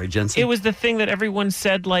 I'm sorry, Jensen. It was the thing that everyone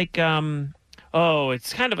said, like,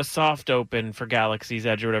 it's kind of a soft open for Galaxy's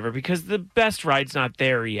Edge or whatever, because the best ride's not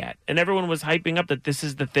there yet. And everyone was hyping up that this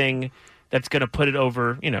is the thing that's going to put it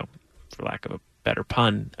over, for lack of a better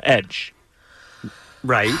pun, edge.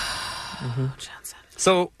 Right.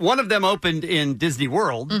 So one of them opened in Disney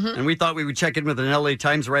World, and we thought we would check in with an LA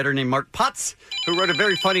Times writer named Mark Potts, who wrote a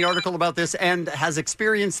very funny article about this and has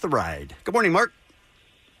experienced the ride. Good morning, Mark.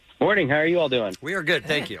 Morning. How are you all doing? We are good,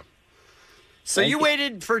 thank you. So Thank you you.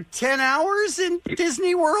 waited for 10 hours in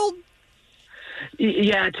Disney World?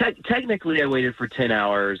 Yeah, technically I waited for 10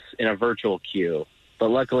 hours in a virtual queue, but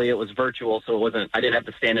luckily it was virtual, so I didn't have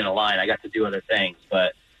to stand in a line. I got to do other things,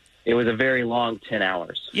 but it was a very long 10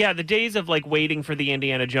 hours. Yeah, the days of, like, waiting for the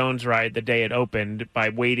Indiana Jones ride the day it opened by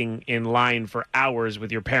waiting in line for hours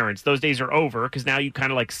with your parents, those days are over because now you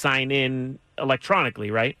kind of, like, sign in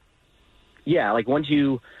electronically, right? Yeah, like once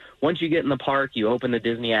you get in the park, you open the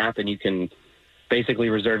Disney app and you can basically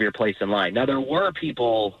reserve your place in line. Now, there were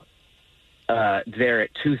people there at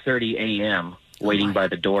 2:30 a.m. waiting by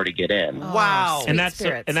the door to get in. Wow. And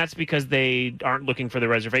that's because they aren't looking for the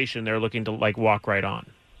reservation. They're looking to, like, walk right on.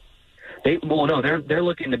 They're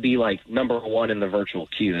looking to be like number one in the virtual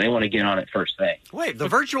queue. They want to get on it first thing. Wait, the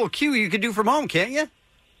virtual queue you can do from home, can't you?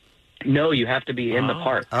 No, you have to be in the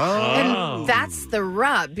park. And that's the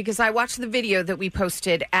rub, because I watched the video that we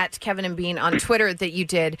posted at Kevin and Bean on Twitter that you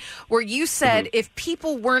did, where you said if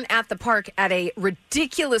people weren't at the park at a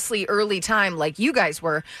ridiculously early time like you guys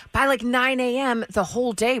were, by like 9 a.m., the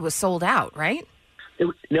whole day was sold out, right? It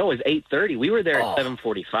was 8:30. We were there at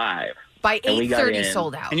 7:45. By and we got 8:30 in.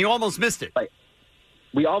 sold out. And you almost missed it.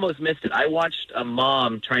 We almost missed it. I watched a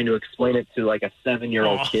mom trying to explain it to like a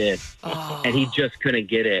 7-year-old kid, and he just couldn't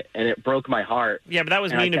get it, and it broke my heart. Yeah, but that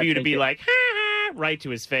was And I mean of kept you to be thinking- like, ha, ha, right to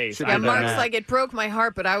his face. Yeah, Mark's like, it broke my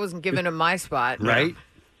heart, but I wasn't giving him my spot. Right?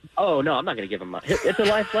 Oh, no, I'm not going to give him it's a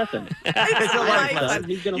life lesson. It's a life lesson.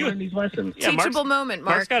 He's going to learn these lessons. Teachable moment,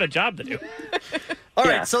 Mark. Mark's got a job to do. All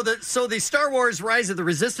right, so the Star Wars Rise of the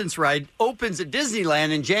Resistance ride opens at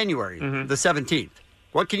Disneyland in January, the 17th.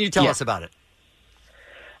 What can you tell us about it?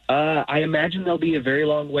 I imagine there'll be a very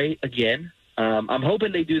long wait again. I'm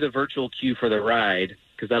hoping they do the virtual queue for the ride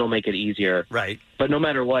because that'll make it easier. Right. But no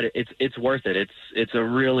matter what, it's worth it. It's a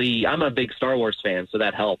really I'm a big Star Wars fan, so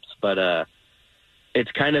that helps. But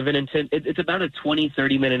it's kind of an intense. It's about a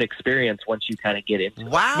 20-30 minute experience once you kind of get into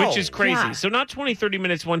it. Which is crazy. Yeah. So not 20-30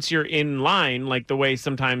 minutes once you're in line, like the way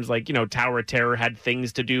sometimes, like, Tower of Terror had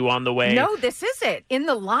things to do on the way. No, this is it. In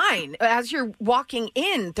the line, as you're walking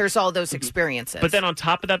in, there's all those experiences. But then on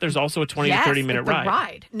top of that, there's also a 20 to 30 minute the ride.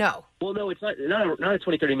 ride. No. Well, no, it's not a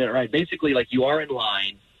 20-30 minute ride. Basically, like, you are in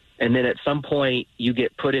line, and then at some point you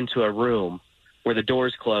get put into a room where the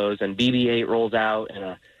doors close and BB-8 rolls out and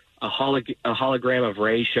a hologram of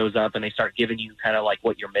Rey shows up, and they start giving you kind of like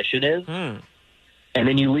what your mission is. And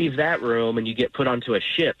then you leave that room and you get put onto a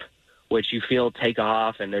ship, which you feel take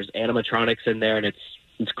off, and there's animatronics in there, and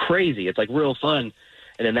it's crazy. It's like real fun.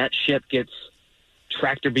 And then that ship gets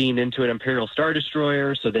tractor beamed into an Imperial Star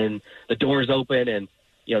Destroyer. So then the doors open, and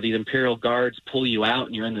these Imperial guards pull you out,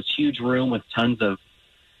 and you're in this huge room with tons of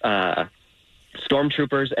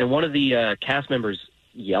stormtroopers. And one of the cast members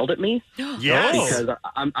yelled at me. Yes. Because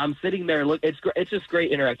I'm sitting there. Look, it's just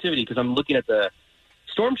great interactivity because I'm looking at the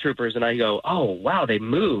stormtroopers and I go, oh wow, they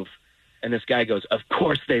move. And this guy goes, of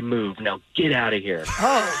course they move. Now get out of here.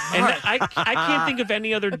 And I can't think of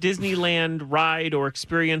any other Disneyland ride or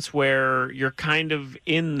experience where you're kind of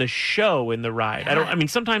in the show in the ride. I mean,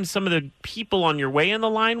 sometimes some of the people on your way in the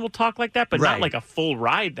line will talk like that, but not like a full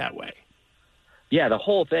ride that way. Yeah, the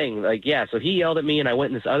whole thing. So he yelled at me, and I went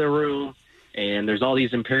in this other room. And there's all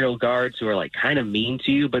these Imperial guards who are like kind of mean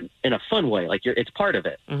to you, but in a fun way. Like it's part of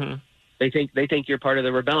it. Mm-hmm. They think you're part of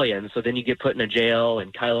the rebellion. So then you get put in a jail,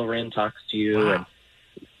 and Kylo Ren talks to you, and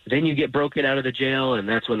then you get broken out of the jail, and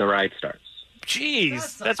that's when the ride starts.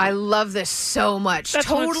 Jeez, I love this so much. That's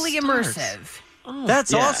when it Totally starts. immersive.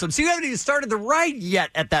 That's awesome. So you haven't even started the ride yet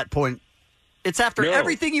at that point. It's after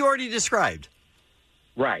everything you already described.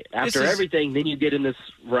 Right. After everything, then you get in this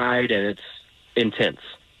ride, and it's intense.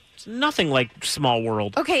 It's nothing like Small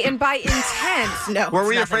World. Okay, and by intense, no. Were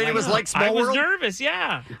we it's afraid nothing it was like Small I was World? nervous,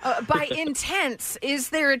 yeah. By intense, is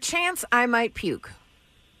there a chance I might puke?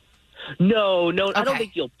 No, I don't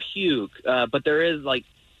think you'll puke. But there is, like,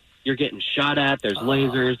 you're getting shot at. There's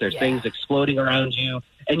lasers. There's things exploding around you.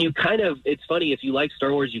 And you kind of, it's funny, if you like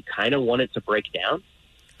Star Wars, you kind of want it to break down.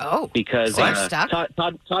 Oh, because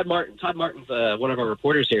Todd Martin's one of our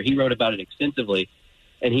reporters here. He wrote about it extensively,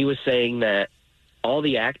 and he was saying that all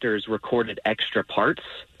the actors recorded extra parts.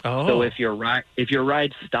 So if your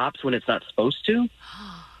ride stops when it's not supposed to,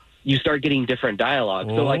 you start getting different dialogue.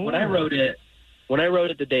 So like when I wrote it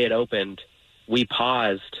the day it opened, we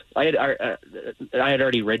paused. I had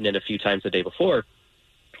already ridden it a few times the day before,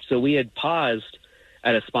 so we had paused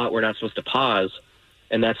at a spot we're not supposed to pause,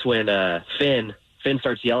 and that's when Finn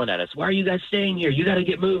starts yelling at us, "Why are you guys staying here? You got to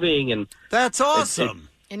get moving!" And that's awesome.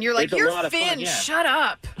 And you're like, "You're Finn, shut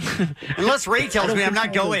up." Unless Ray tells me I'm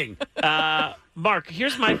not going. Mark,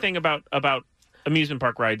 here's my thing about amusement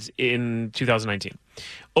park rides in 2019.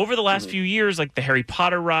 Over the last few years, like the Harry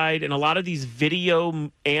Potter ride and a lot of these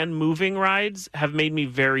video and moving rides have made me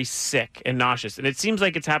very sick and nauseous. And it seems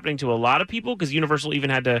like it's happening to a lot of people because Universal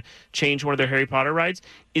even had to change one of their Harry Potter rides.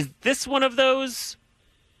 Is this one of those?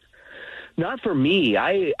 Not for me.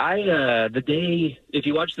 The day, if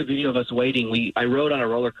you watch the video of us waiting, I rode on a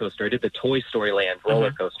roller coaster. I did the Toy Story Land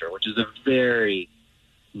roller coaster, which is a very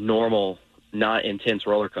normal, not intense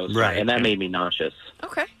roller coaster. Right. And that made me nauseous.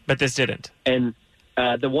 Okay. But this didn't. And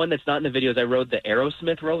the one that's not in the videos, I rode the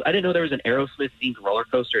Aerosmith roller. I didn't know there was an Aerosmith-themed roller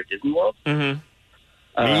coaster at Disney World.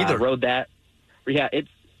 Mm-hmm. Me either. I rode that. Yeah,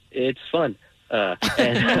 it's fun.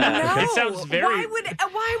 It sounds very.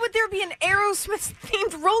 Why would there be an Aerosmith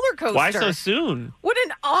themed roller coaster? Why so soon? What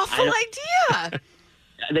an awful idea!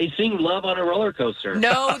 They sing "Love on a Roller Coaster."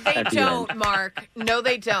 No, they don't, Mark. No,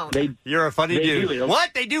 they don't. You're a funny dude. Do.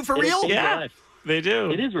 What? They do for real? Yeah, they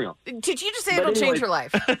do. It is real. Did you just say it'll change your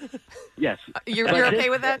life? Yes. You're okay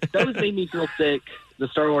with that? Those made me feel sick. The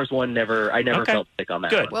Star Wars one I never felt sick on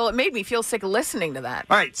that one. Well, it made me feel sick listening to that.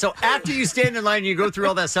 All right, so after you stand in line and you go through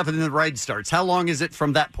all that stuff and then the ride starts, how long is it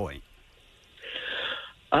from that point?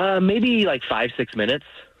 Maybe like 5-6 minutes.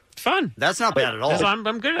 Fun. That's not bad at all.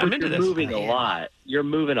 I'm good. I'm into this. You're moving a lot. You're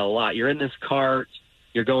moving a lot. You're in this cart.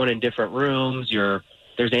 You're going in different rooms.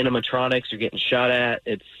 There's animatronics. You're getting shot at.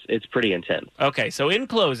 It's pretty intense. Okay, so in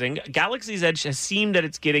closing, Galaxy's Edge has seemed that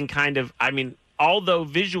it's getting kind of, although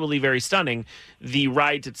visually very stunning, the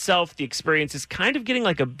rides itself, the experience is kind of getting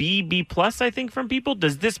like a B+, I think, from people.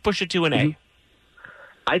 Does this push it to an A?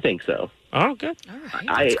 I think so. Oh, good. All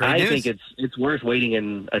right. I think it's worth waiting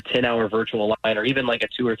in a 10-hour virtual line or even like a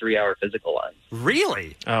 2 or 3 hour physical line.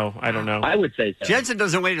 Really? Oh, I don't know. I would say so. Jensen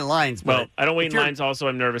doesn't wait in lines. But well, I don't wait in lines. Also,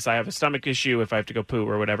 I'm nervous. I have a stomach issue if I have to go poo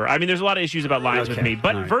or whatever. There's a lot of issues about lines with me.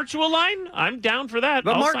 But virtual line, I'm down for that.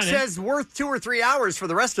 But I'll Mark sign says worth 2 or 3 hours for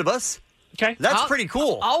the rest of us. Okay. That's pretty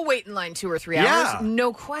cool. I'll wait in line 2 or 3 Yeah. hours.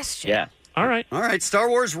 No question. All right. All right. Star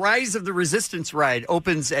Wars Rise of the Resistance ride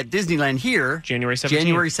opens at Disneyland here January 17th.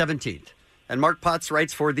 January 17th. And Mark Potts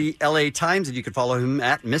writes for the LA Times, and you can follow him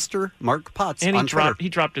at Mr. Mark Potts And on Twitter. he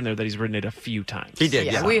dropped in there that he's written it a few times. He did,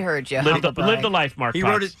 yeah. We heard you. Live the life, Mark He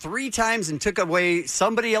Potts. wrote it 3 times and took away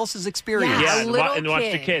somebody else's experience. Yeah, and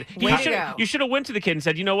watch the kid. Way to go. You should have went to the kid and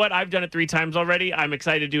said, you know what? I've done it 3 times already. I'm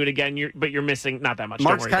excited to do it again. But you're missing not that much.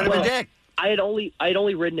 Mark's Don't worry kind of about a it. dick. I had only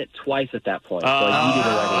written it twice at that point. Oh, so you did the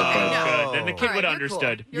right okay, thing. good. Then the kid would have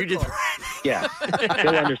understood. You did. Yeah,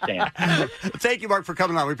 he'll understand. Thank you, Mark, for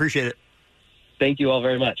coming on. We appreciate it. Thank you all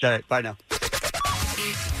very much. All right, bye now.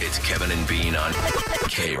 It's Kevin and Bean on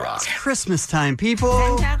K-Rock. Christmas time, people.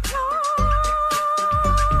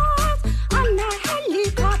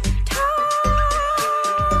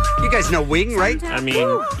 You guys know Wing, right? I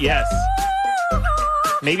mean, yes.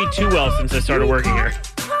 Maybe too well since I started working here.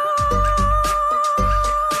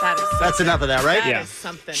 That's enough of that, right? That is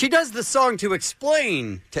something. She does the song to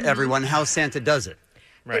explain to everyone how Santa does it.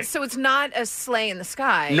 Right. So it's not a sleigh in the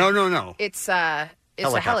sky. No. It's a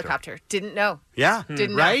helicopter. Didn't know. Yeah.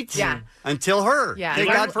 Didn't know. Right? Yeah. Until her. Yeah.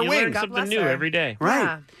 Thank God for you Wing. learn something new every day.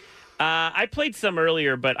 Right. I played some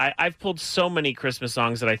earlier, but I've pulled so many Christmas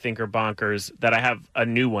songs that I think are bonkers that I have a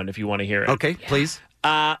new one if you want to hear it. Okay, please.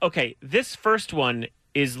 Okay, this first one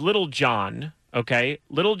is Little John. Okay,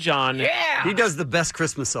 Little John. Yeah. He does the best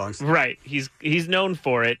Christmas songs. Right. He's known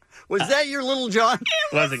for it. Was that your Little John?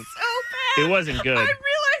 It wasn't. It wasn't good. I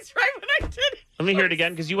realized right when I did it. Let me hear it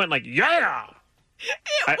again because you went like, yeah.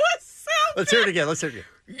 It was so Let's hear it again.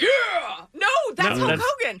 Yeah. No, that's Hulk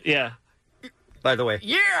Hogan. Yeah. By the way.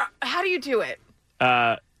 Yeah. How do you do it?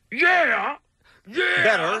 Yeah. Yeah.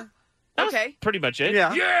 Better. Okay. Pretty much it.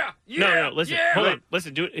 Yeah. No. Listen. Yeah. Hold on.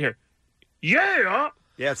 Listen. Do it here. Yeah.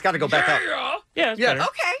 Yeah, it's got to go back up. Yeah, it's better.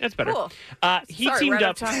 Okay, that's better. cool. He Sorry, teamed we're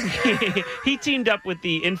up. out of time. He teamed up with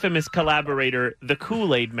the infamous collaborator, the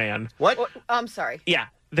Kool-Aid Man. What? I'm sorry. Yeah,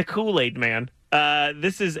 the Kool-Aid Man.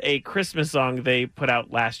 This is a Christmas song they put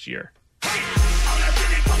out last year.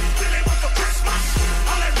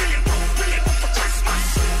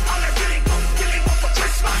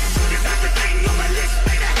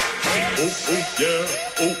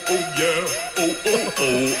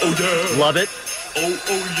 Love it.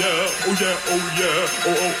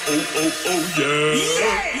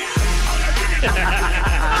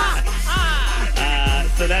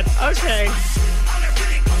 So that's okay.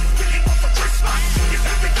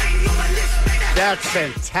 That's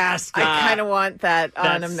fantastic. I kind of want that on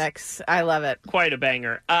a that's- mix. I love it. quite a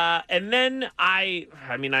banger. And then I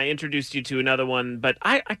introduced you to another one, but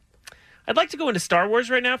I'd like to go into Star Wars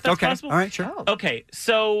right now, if that's Okay. possible. All right, sure. Oh. Okay,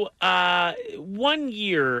 so 1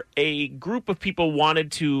 year, a group of people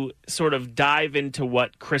wanted to sort of dive into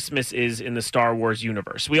what Christmas is in the Star Wars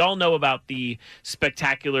universe. We all know about the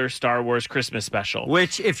spectacular Star Wars Christmas special.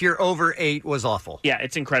 Which, if you're over 8, was awful. Yeah,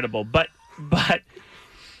 it's incredible. But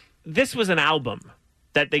this was an album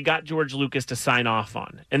that they got George Lucas to sign off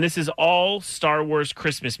on. And this is all Star Wars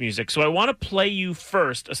Christmas music. So I want to play you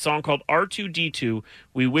first a song called R2-D2,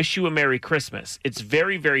 We Wish You a Merry Christmas. It's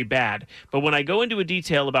very, very bad. But when I go into a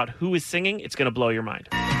detail about who is singing, it's going to blow your mind.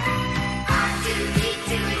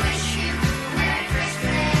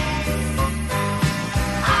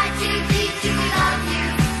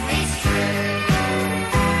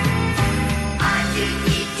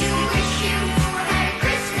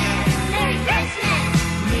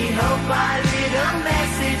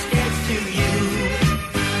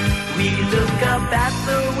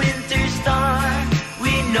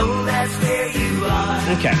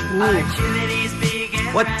 Okay.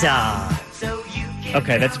 What?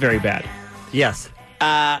 Okay, that's very bad. Yes.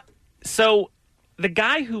 So the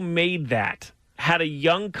guy who made that had a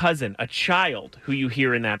young cousin, a child, who you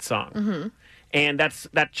hear in that song. Mm-hmm. And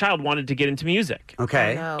that child wanted to get into music.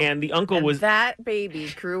 Okay. Oh, no. And the uncle And was that baby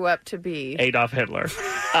grew up to be Adolf Hitler.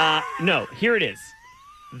 No, here it is.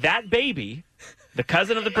 That baby, the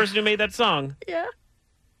cousin of the person who made that song, Yeah.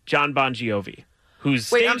 John Bon Jovi.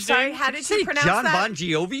 Who's Wait, stage I'm sorry. name- How did you pronounce John that? Bon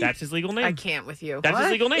Jovi? That's his legal name. I can't with you. That's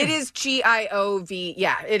his legal name. It is Giov.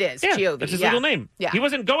 Yeah, it is Yeah, Giov. that's his yeah. legal name. Yeah. He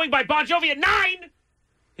wasn't going by Bon Jovi at 9.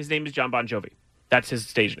 His name is John Bon Jovi. That's his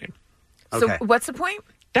stage name. So what's the point?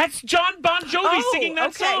 That's John Bon Jovi singing that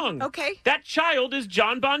okay, song. Okay. That child is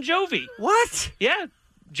John Bon Jovi. What? Yeah.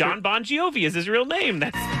 John Bon Jovi is his real name.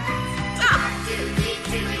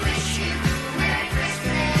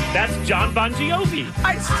 That's John Bon Jovi.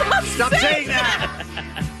 Stop saying that.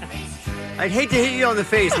 I'd hate to hit you on the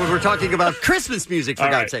face when we're talking about Christmas music, for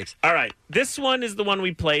God's sakes. All right. This one is the one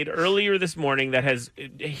we played earlier this morning that has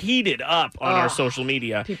heated up on our social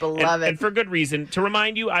media. People love it. And for good reason. To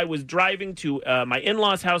remind you, I was driving to my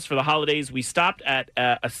in-laws' house for the holidays. We stopped at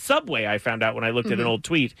a Subway, I found out when I looked at an old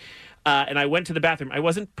tweet. And I went to the bathroom. I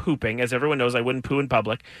wasn't pooping. As everyone knows, I wouldn't poo in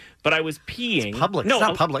public. But I was peeing. It's public. No, it's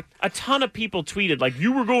not public. A ton of people tweeted, like,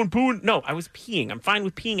 you were going pooing. No, I was peeing. I'm fine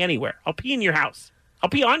with peeing anywhere. I'll pee in your house. I'll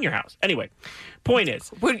pee on your house. Anyway, point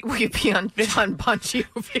is. Will you pee on John Bon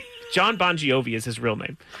Jovi? John Bon Jovi is his real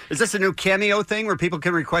name. Is this a new Cameo thing where people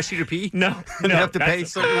can request you to pee? No. And have to pay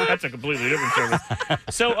something? That's a completely different service.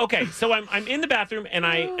 So I'm in the bathroom and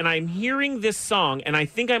I'm hearing this song and I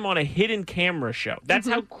think I'm on a hidden camera show. That's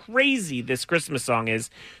how crazy this Christmas song is.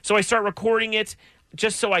 So I start recording it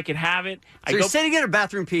just so I could have it. So you're sitting in a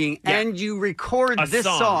bathroom peeing and you record this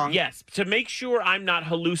song. Yes, to make sure I'm not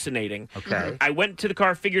hallucinating. Okay. I went to the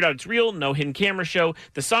car, figured out it's real, no hidden camera show.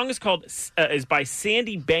 The song is called is by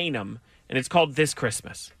Sandy Bainham, and it's called This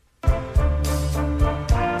Christmas.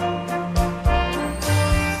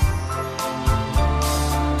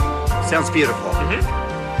 Sounds beautiful.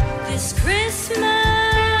 This Christmas,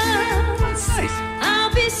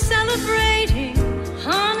 I'll be celebrating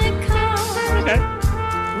Hanukkah. Okay.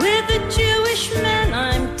 With a Jewish man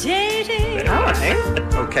I'm dating. All right.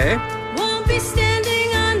 Okay. Won't be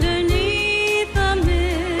standing underneath the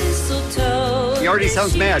mistletoe. He already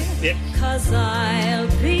sounds mad. Yeah. 'Cause I'll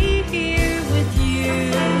be here with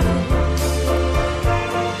you.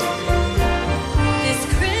 This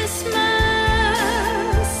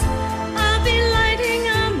Christmas, I'll be lighting a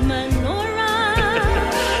menorah.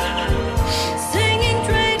 Singing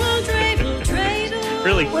dreidel, dreidel, dreidel.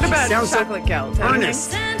 Really? What about Sounds so chocolate gelt? earnest.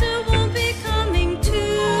 Santa won't be coming to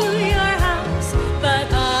your house, but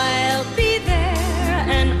I'll be there,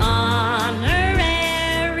 an honorary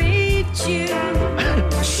Jew.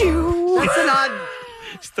 That's an odd.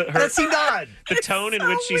 That seemed odd. The tone in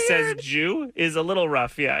which she says Jew is a little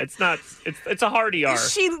rough. Yeah, it's not. It's a hearty R.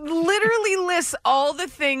 She literally lists all the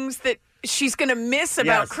things that she's going to miss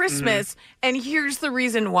about Yes. Christmas, and here's the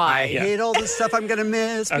reason why. I hate all the stuff I'm going to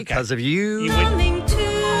miss because of you. Coming to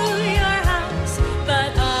your house,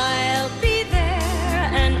 but I'll be there,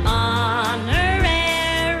 an honorary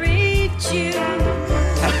Jew.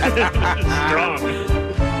 Strong.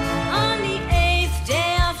 On the 8th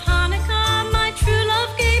day of Hanukkah, my true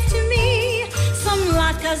love gave to me some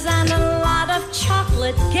latkes and a lot of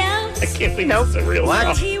chocolate gelt. I can't believe it's a real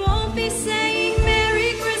But song. he won't be saying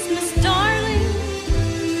Merry Christmas, darling.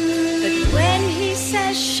 But when he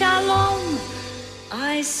says Shalom,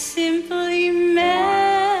 I simply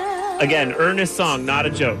melt. Again, earnest song, not a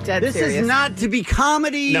joke. Dead This serious. is not to be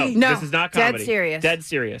comedy. No, this is not dead comedy. serious. Dead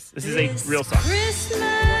serious. This is a real song. Christmas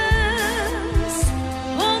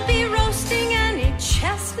won't be roasting any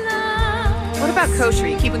chestnuts. What about kosher?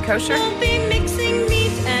 You keeping kosher? Won't be mixing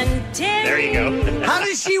meat and dairy. There you go. How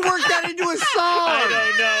does she work that into a song? I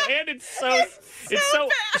don't know. And it's so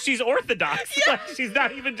she's orthodox. Like, she's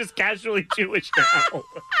not even just casually Jewish now.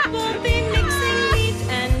 Won't be mixing meat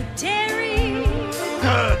and dairy.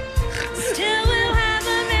 Still we'll have a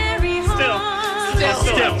merry home.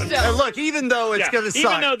 Still. Look, even though it's going to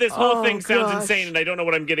suck. Even though this whole thing sounds gosh. insane and I don't know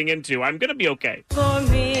what I'm getting into, I'm going to be okay. For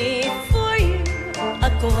me, for you, a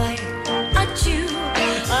goy, a Jew, a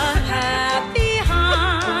happy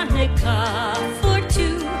Hanukkah for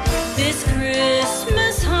two. This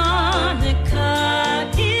Christmas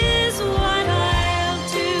Hanukkah is what I'll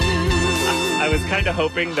do. I was kind of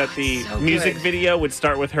hoping that the music video would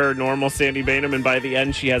start with her normal Sandy Bainham, and by the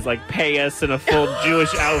end she has like payas and a full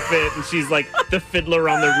Jewish outfit, and she's like the fiddler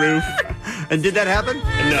on the roof. And did that happen?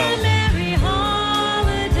 No. Merry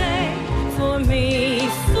holiday for me,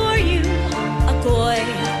 for you, a goy,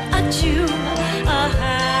 a Jew, a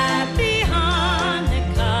happy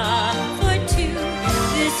Hanukkah for two.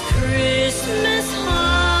 This Christmas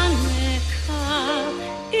Hanukkah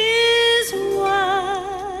is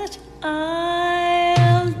what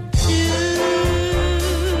I'll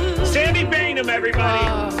do. Sandy Bainham, everybody.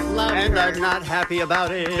 And I'm not happy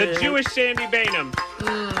about it. The Jewish Sandy Bainham.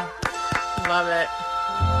 Love it.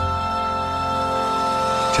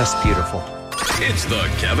 Just beautiful. It's the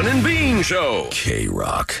Kevin and Bean Show.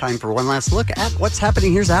 K-Rock. Time for one last look at what's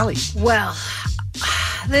happening. Here's Allie. Well,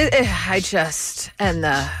 I just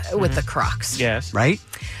with the Crocs. Yes. Right?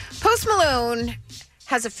 Post Malone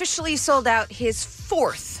has officially sold out his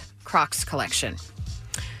 4th Crocs collection.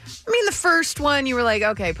 I mean, the first one, you were like,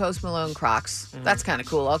 okay, Post Malone Crocs. That's kind of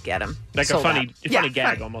cool. I'll get them. Like Sold a funny out.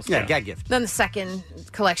 gag fun. almost. Yeah, gag gift. Then the second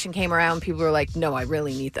collection came around. People were like, no, I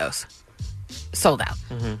really need those. sold out.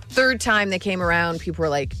 Third time they came around, people were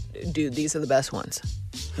like, dude, these are the best ones.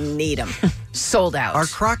 Need them. Sold out. Are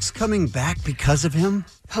Crocs coming back because of him?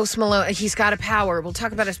 Post Malone, he's got a power. We'll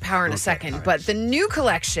talk about his power in a second. Right. But the new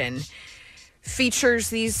collection features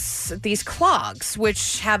these clogs,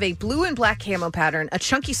 which have a blue and black camo pattern, a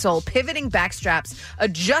chunky sole, pivoting back straps,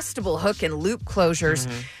 adjustable hook and loop closures.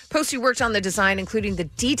 Posty worked on the design, including the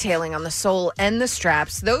detailing on the sole and the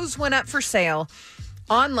straps. Those went up for sale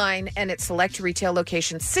online and at select retail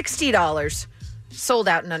locations. $60, sold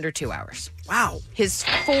out in under 2 hours. Wow. His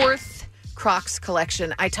fourth Crocs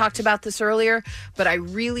collection. I talked about this earlier, but I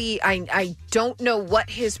don't know what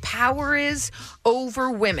his power is over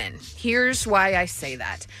women. Here's why I say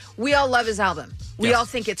that. We all love his album. We all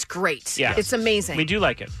think it's great. Yes. It's amazing. We do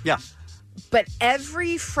like it. Yeah. But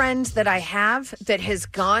every friend that I have that has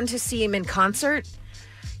gone to see him in concert,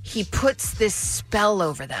 he puts this spell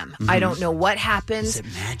over them. I don't know what happens. Is it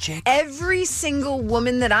magic? Every single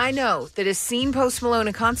woman that I know that has seen Post Malone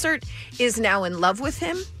in concert is now in love with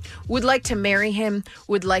him, would like to marry him,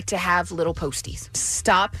 would like to have little posties.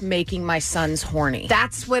 Stop making my sons horny.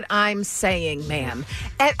 That's what I'm saying, ma'am.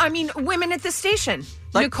 I mean, women at the station.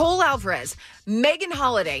 Nicole Alvarez, Megan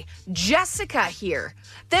Holiday, Jessica here.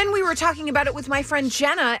 Then we were talking about it with my friend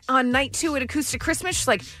Jenna on night 2 at Acoustic Christmas. She's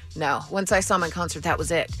like, no, once I saw him in concert, that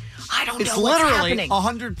was it. I don't know what's happening. It's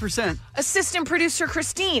literally 100%. Assistant producer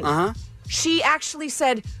Christine. She actually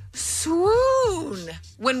said, swoon,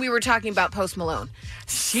 when we were talking about Post Malone.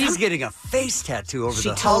 She's getting a face tattoo over the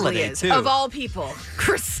totally holiday, is. too. Of all people,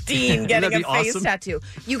 Christine getting a face tattoo.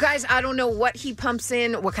 You guys, I don't know what he pumps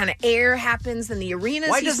in, what kind of air happens in the arenas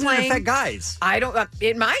Why he's doesn't playing. it affect guys? I don't,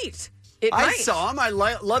 it might. I saw him. I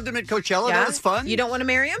loved him at Coachella. Yeah? That was fun. You don't want to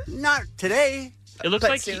marry him? Not today. It looks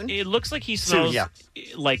But like soon. it looks like he smells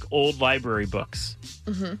like old library books.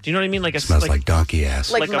 Do you know what I mean? Like Smells like donkey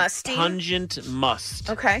ass. Like a musty? pungent must.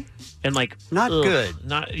 Okay. And like not good.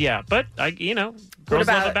 Not but girls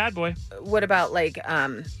love a bad boy. What about like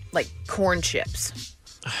corn chips?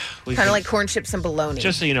 Kind of like corn chips and bologna.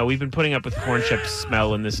 Just so you know, we've been putting up with corn chip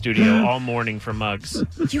smell in the studio all morning from Muggs.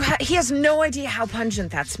 He has no idea how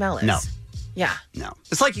pungent that smell is. No. Yeah. No.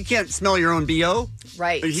 It's like you can't smell your own BO.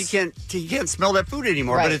 Right. But you can't smell that food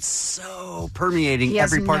anymore. Right. But it's so permeating He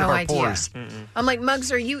has every part no of our idea. pores. I'm like,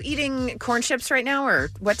 Muggs, are you eating corn chips right now? Or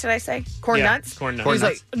what did I say? Corn nuts? Corn nuts. He's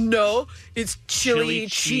like, no, it's chili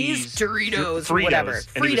cheese Doritos or whatever.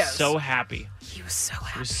 And he was Fritos. so happy. He was so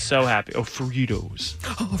happy. He was so happy. Oh, Fritos.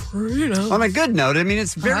 Oh, Fritos. On a good note, I mean,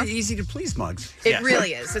 it's very easy to please Muggs. It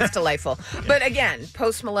really is. It's delightful. But again,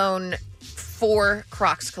 Post Malone, 4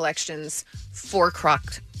 Crocs collections, 4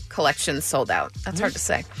 Crocs collections sold out. That's hard to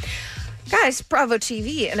say. Guys, Bravo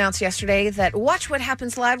TV announced yesterday that Watch What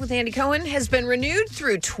Happens Live with Andy Cohen has been renewed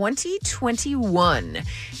through 2021.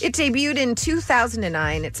 It debuted in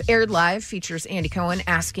 2009. It's aired live, features Andy Cohen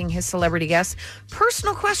asking his celebrity guests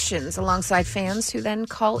personal questions alongside fans who then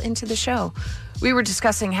call into the show. We were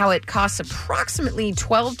discussing how it costs approximately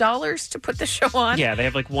 $12 to put the show on. Yeah, they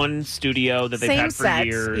have like one studio that they've Same had for sets,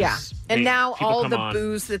 years. yeah. And now people all come the on.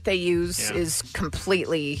 booze that they use is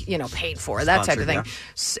completely, paid for, that type of thing.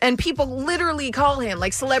 Sponsored, And people literally call him,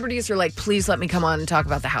 like celebrities are like, please let me come on and talk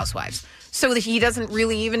about the Housewives. So that he doesn't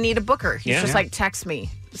really even need a booker. He's just like, text me.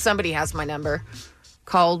 Somebody has my number.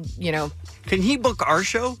 Call, Can he book our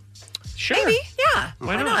show? Sure. Maybe, yeah.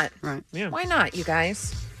 Why Why not? Right. Yeah. Why not, you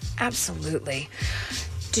guys? Absolutely.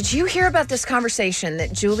 Did you hear about this conversation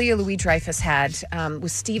that Julia Louis-Dreyfus had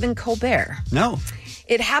with Stephen Colbert? No.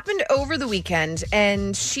 It happened over the weekend,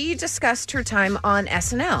 and she discussed her time on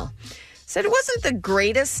SNL. Said it wasn't the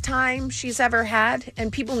greatest time she's ever had,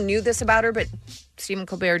 and people knew this about her, but Stephen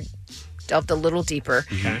Colbert delved a little deeper.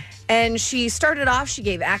 Okay. And she started off, she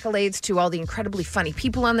gave accolades to all the incredibly funny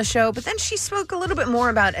people on the show, but then she spoke a little bit more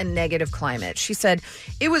about a negative climate. She said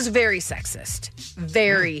it was very sexist.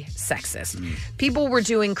 Very sexist. People were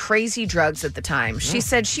doing crazy drugs at the time. She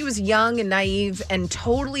said she was young and naive and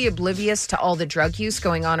totally oblivious to all the drug use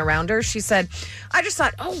going on around her. She said, I just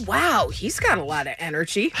thought, oh, wow, he's got a lot of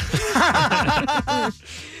energy.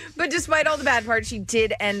 But despite all the bad parts, she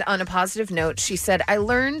did end on a positive note. She said, I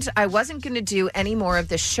learned I wasn't going to do any more of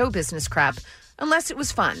this show business crap unless it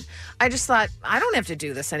was fun. I just thought, I don't have to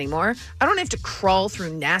do this anymore. I don't have to crawl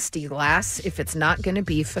through nasty glass if it's not going to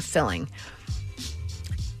be fulfilling.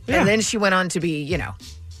 Yeah. And then she went on to be,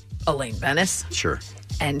 Elaine Bennis. Sure.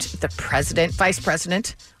 And the vice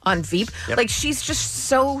president on Veep. Yep. Like, she's just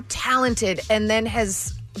so talented and then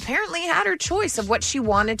has apparently had her choice of what she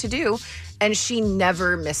wanted to do. And she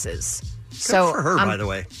never misses. So for her, I'm by the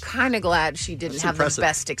way. kind of glad she didn't That's have impressive. the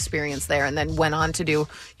best experience there, and then went on to do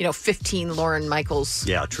 15 Lauren Michaels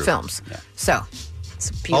films. Yeah. So it's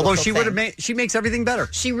a beautiful Although she thing. would have made, she makes everything better.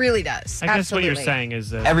 She really does. I guess Absolutely. what you're saying is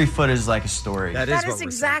that every foot is like a story. That That is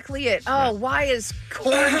exactly it. Oh, why is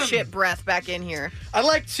corn chip breath back in here? I'd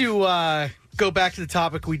like to go back to the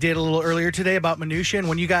topic we did a little earlier today about minutia, and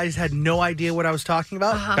when you guys had no idea what I was talking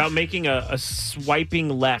about. about making a swiping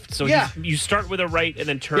left. So Yeah. you start with a right and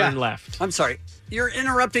then turn left. I'm sorry. You're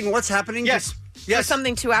interrupting what's happening? Yes. For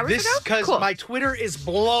something 2 hours This ago? because Cool. my Twitter is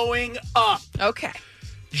blowing up. Okay.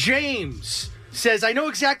 James says, I know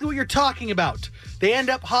exactly what you're talking about. They end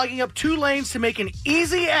up hogging up 2 lanes to make an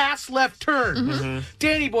easy-ass left turn. Mm-hmm.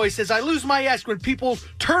 Danny Boy says, I lose my ass when people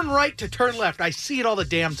turn right to turn left. I see it all the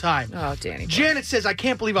damn time. Oh, Danny Boy. Janet says, I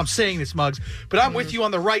can't believe I'm saying this, Muggs, but I'm with you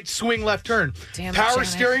on the right swing left turn. Damn it, Power Janet.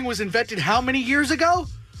 steering was invented how many years ago?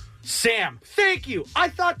 Sam, thank you. I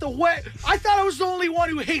thought I was the only one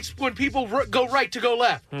who hates when people go right to go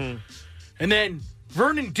left. And then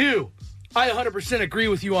Vernon Dew, I 100% agree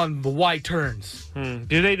with you on the Y turns.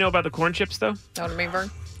 Do they know about the corn chips, though? Know what I mean, Vern?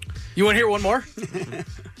 You want to hear one more?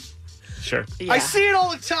 Sure. I see it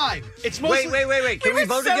all the time. It's mostly... Wait. Can we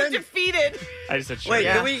vote so again? defeated. I just said sure. Wait,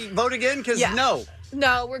 can we vote again? Because no.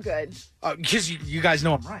 No, we're good. Because you guys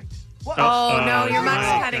know I'm right. Oh, no, your mic's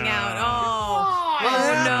my cutting God. out. What Oh,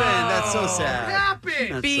 happened? no. That's so sad. What happened?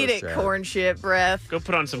 That's Beat so it, sad. corn chip breath. Go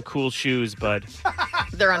put on some cool shoes, bud.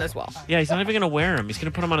 They're on his wall. Yeah, he's not even going to wear them. He's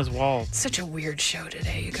going to put them on his wall. Such a weird show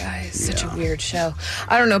today, you guys. Such a weird show.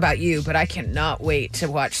 I don't know about you, but I cannot wait to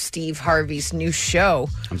watch Steve Harvey's new show.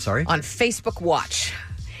 I'm sorry? On Facebook Watch.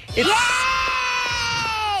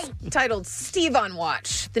 It's titled Steve on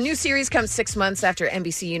Watch. The new series comes 6 months after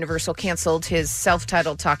NBC Universal canceled his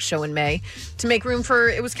self-titled talk show in May to make room for,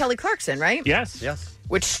 it was Kelly Clarkson, right? Yes.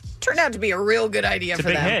 Which turned out to be a real good idea It's a for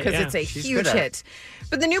big them hit, because yeah. it's a She's huge good at it. hit.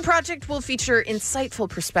 But the new project will feature insightful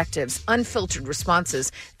perspectives, unfiltered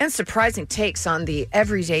responses, and surprising takes on the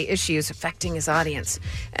everyday issues affecting his audience.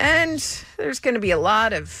 And there's going to be a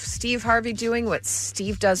lot of Steve Harvey doing what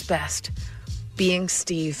Steve does best, being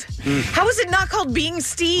Steve. How is it not called Being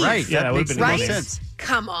Steve? Right. Yeah, that makes would've no been sense.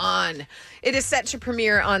 Come on. It is set to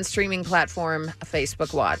premiere on streaming platform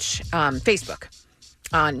Facebook Watch, Facebook,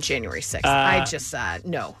 on January 6th. I just,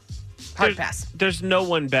 no. Hard pass. There's no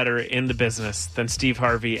one better in the business than Steve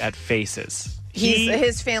Harvey at faces.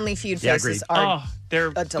 His Family Feud Yeah, faces agreed. are They're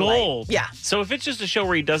a delight. gold. Yeah. So if it's just a show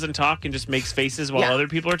where he doesn't talk and just makes faces while Yeah. other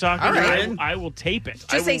people are talking, All right. I will tape it.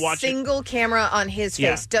 Just I a will watch it. single camera on his face.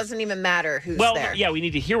 Yeah. Doesn't even matter who's Well, there. yeah, we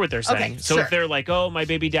need to hear what they're saying. Okay, So sure. if they're like, "Oh, my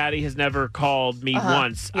baby daddy has never called me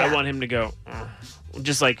once," Yeah. I want him to go,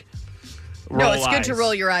 just like. No, roll it's good to eyes.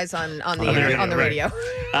 roll your eyes on the radio.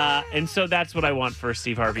 Right. And so that's what I want for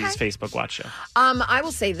Steve Harvey's Facebook Watch show. I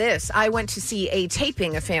will say this. I went to see a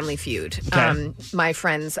taping of Family Feud. Okay. My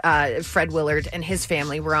friends, Fred Willard and his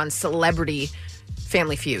family were on Celebrity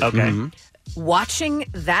Family Feud. Okay. Watching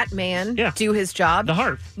that man do his job. The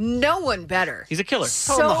Harv. No one better. He's a killer.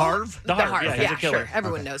 So, the Harv? The Harv, yeah, he's a killer. Sure.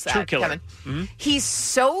 Everyone knows that, True killer. Kevin. Mm-hmm. He's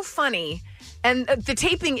so funny. And the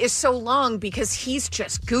taping is so long because he's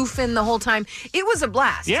just goofing the whole time. It was a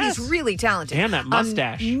blast. Yes. He's really talented. And that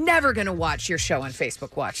mustache. I'm never going to watch your show on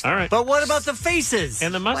Facebook Watch. All right. But what about the faces?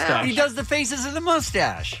 And the mustache. He does the faces and the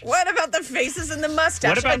mustache. What about the faces and the mustache?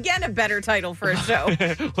 What about- Again, a better title for a show.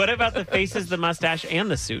 What about the faces, the mustache,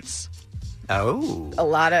 and the suits? Oh. a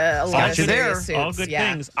lot of Got you there. serious suits. All good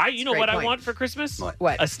yeah. things. You know Great what I point. want for Christmas?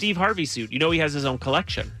 What? A Steve Harvey suit. You know he has his own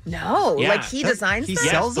collection. No, Yeah. like he designs he them?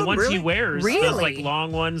 sells Yes, the them? ones Really? he wears. Really? Those like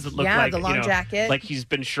long ones that look Yeah, like the long jacket. like he's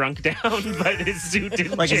been shrunk down by his suit.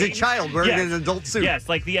 Didn't Like he's a change. child wearing Yes. an adult suit. Yes,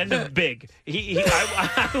 like the end of Big.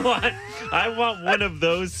 I want one of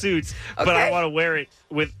those suits, but I Okay. want to wear it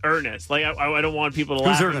with Ernest. Like I don't want people to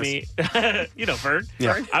laugh Who's at me. You know, Vern.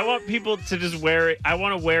 Yeah. Vern. I want people to just wear it. I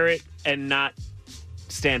want to wear it and not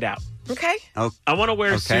stand out. Okay. Oh, I want to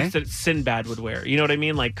wear Okay. suits that Sinbad would wear. You know what I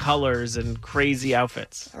mean? Like colors and crazy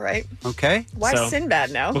outfits. All right. okay. Why So- Sinbad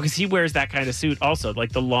now? Because he wears that kind of suit also,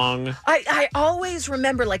 like the long I always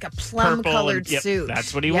remember like a purple plum-colored and, yep, suit.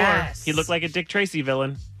 that's what he Yes. wore. He looked like a Dick Tracy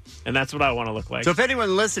villain, and that's what I want to look like. So if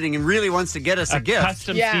anyone listening and really wants to get us a gift,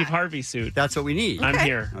 custom Yeah. Steve Harvey suit. that's what we need. I'm Okay.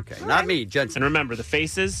 here. Okay, not me, Jensen. And remember, the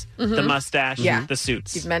faces, the mustache, Yeah. the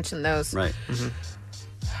suits. You've mentioned those. Right.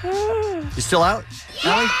 You still out,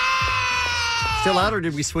 Allie? Still out, or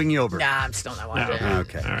did we swing you over? Nah, I'm still not No. watching.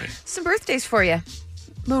 Okay. All right. Some birthdays for you.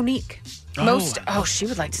 Monique. She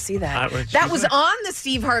would like to see that. That was on the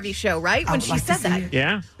Steve Harvey show, right? When she said that.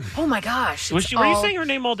 Yeah. Oh my gosh. Were it's you all- saying her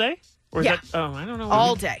name all day? Or is Yeah. that? Oh, I don't know.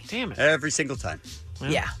 All day. Damn it. Every single time.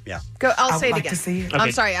 Yeah. Yeah. Go. I'll I say it would like again. to see it. I'm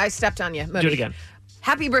Okay. sorry, I stepped on you. Monique. Do it again.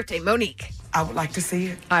 Happy birthday, Monique. I would like to see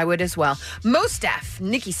it. I would as well. Mostaf,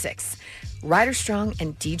 Nikki Sixx, Ryder Strong,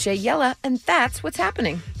 and DJ Yella, and that's what's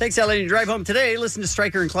happening. Thanks, Ellen. You drive home today. Listen to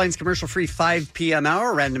Stryker and Klein's commercial-free 5 p.m.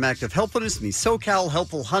 hour. Random act of helpfulness from the SoCal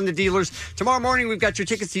Helpful Honda dealers. Tomorrow morning, we've got your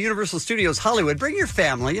tickets to Universal Studios Hollywood. Bring your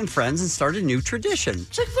family and friends and start a new tradition.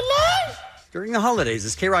 Chick-fil-A! During the holidays,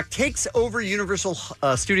 as K-Rock takes over Universal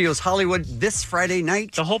Studios Hollywood this Friday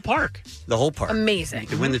night. The whole park. The whole park. Amazing. You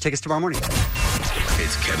can win the tickets tomorrow morning.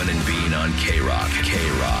 It's Kevin and Bean on K-Rock.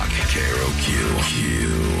 K-Rock.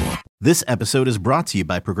 K-R-O-Q. This episode is brought to you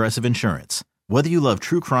by Progressive Insurance. Whether you love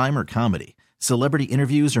true crime or comedy, celebrity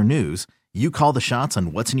interviews or news, you call the shots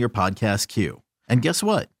on what's in your podcast queue. And guess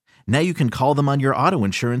what? Now you can call them on your auto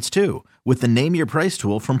insurance too with the Name Your Price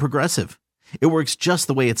tool from Progressive. It works just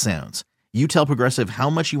the way it sounds. You tell Progressive how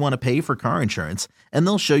much you want to pay for car insurance, and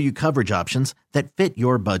they'll show you coverage options that fit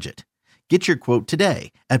your budget. Get your quote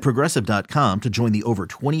today at Progressive.com to join the over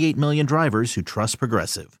 28 million drivers who trust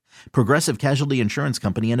Progressive. Progressive Casualty Insurance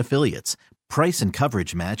Company and Affiliates. Price and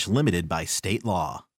coverage match limited by state law.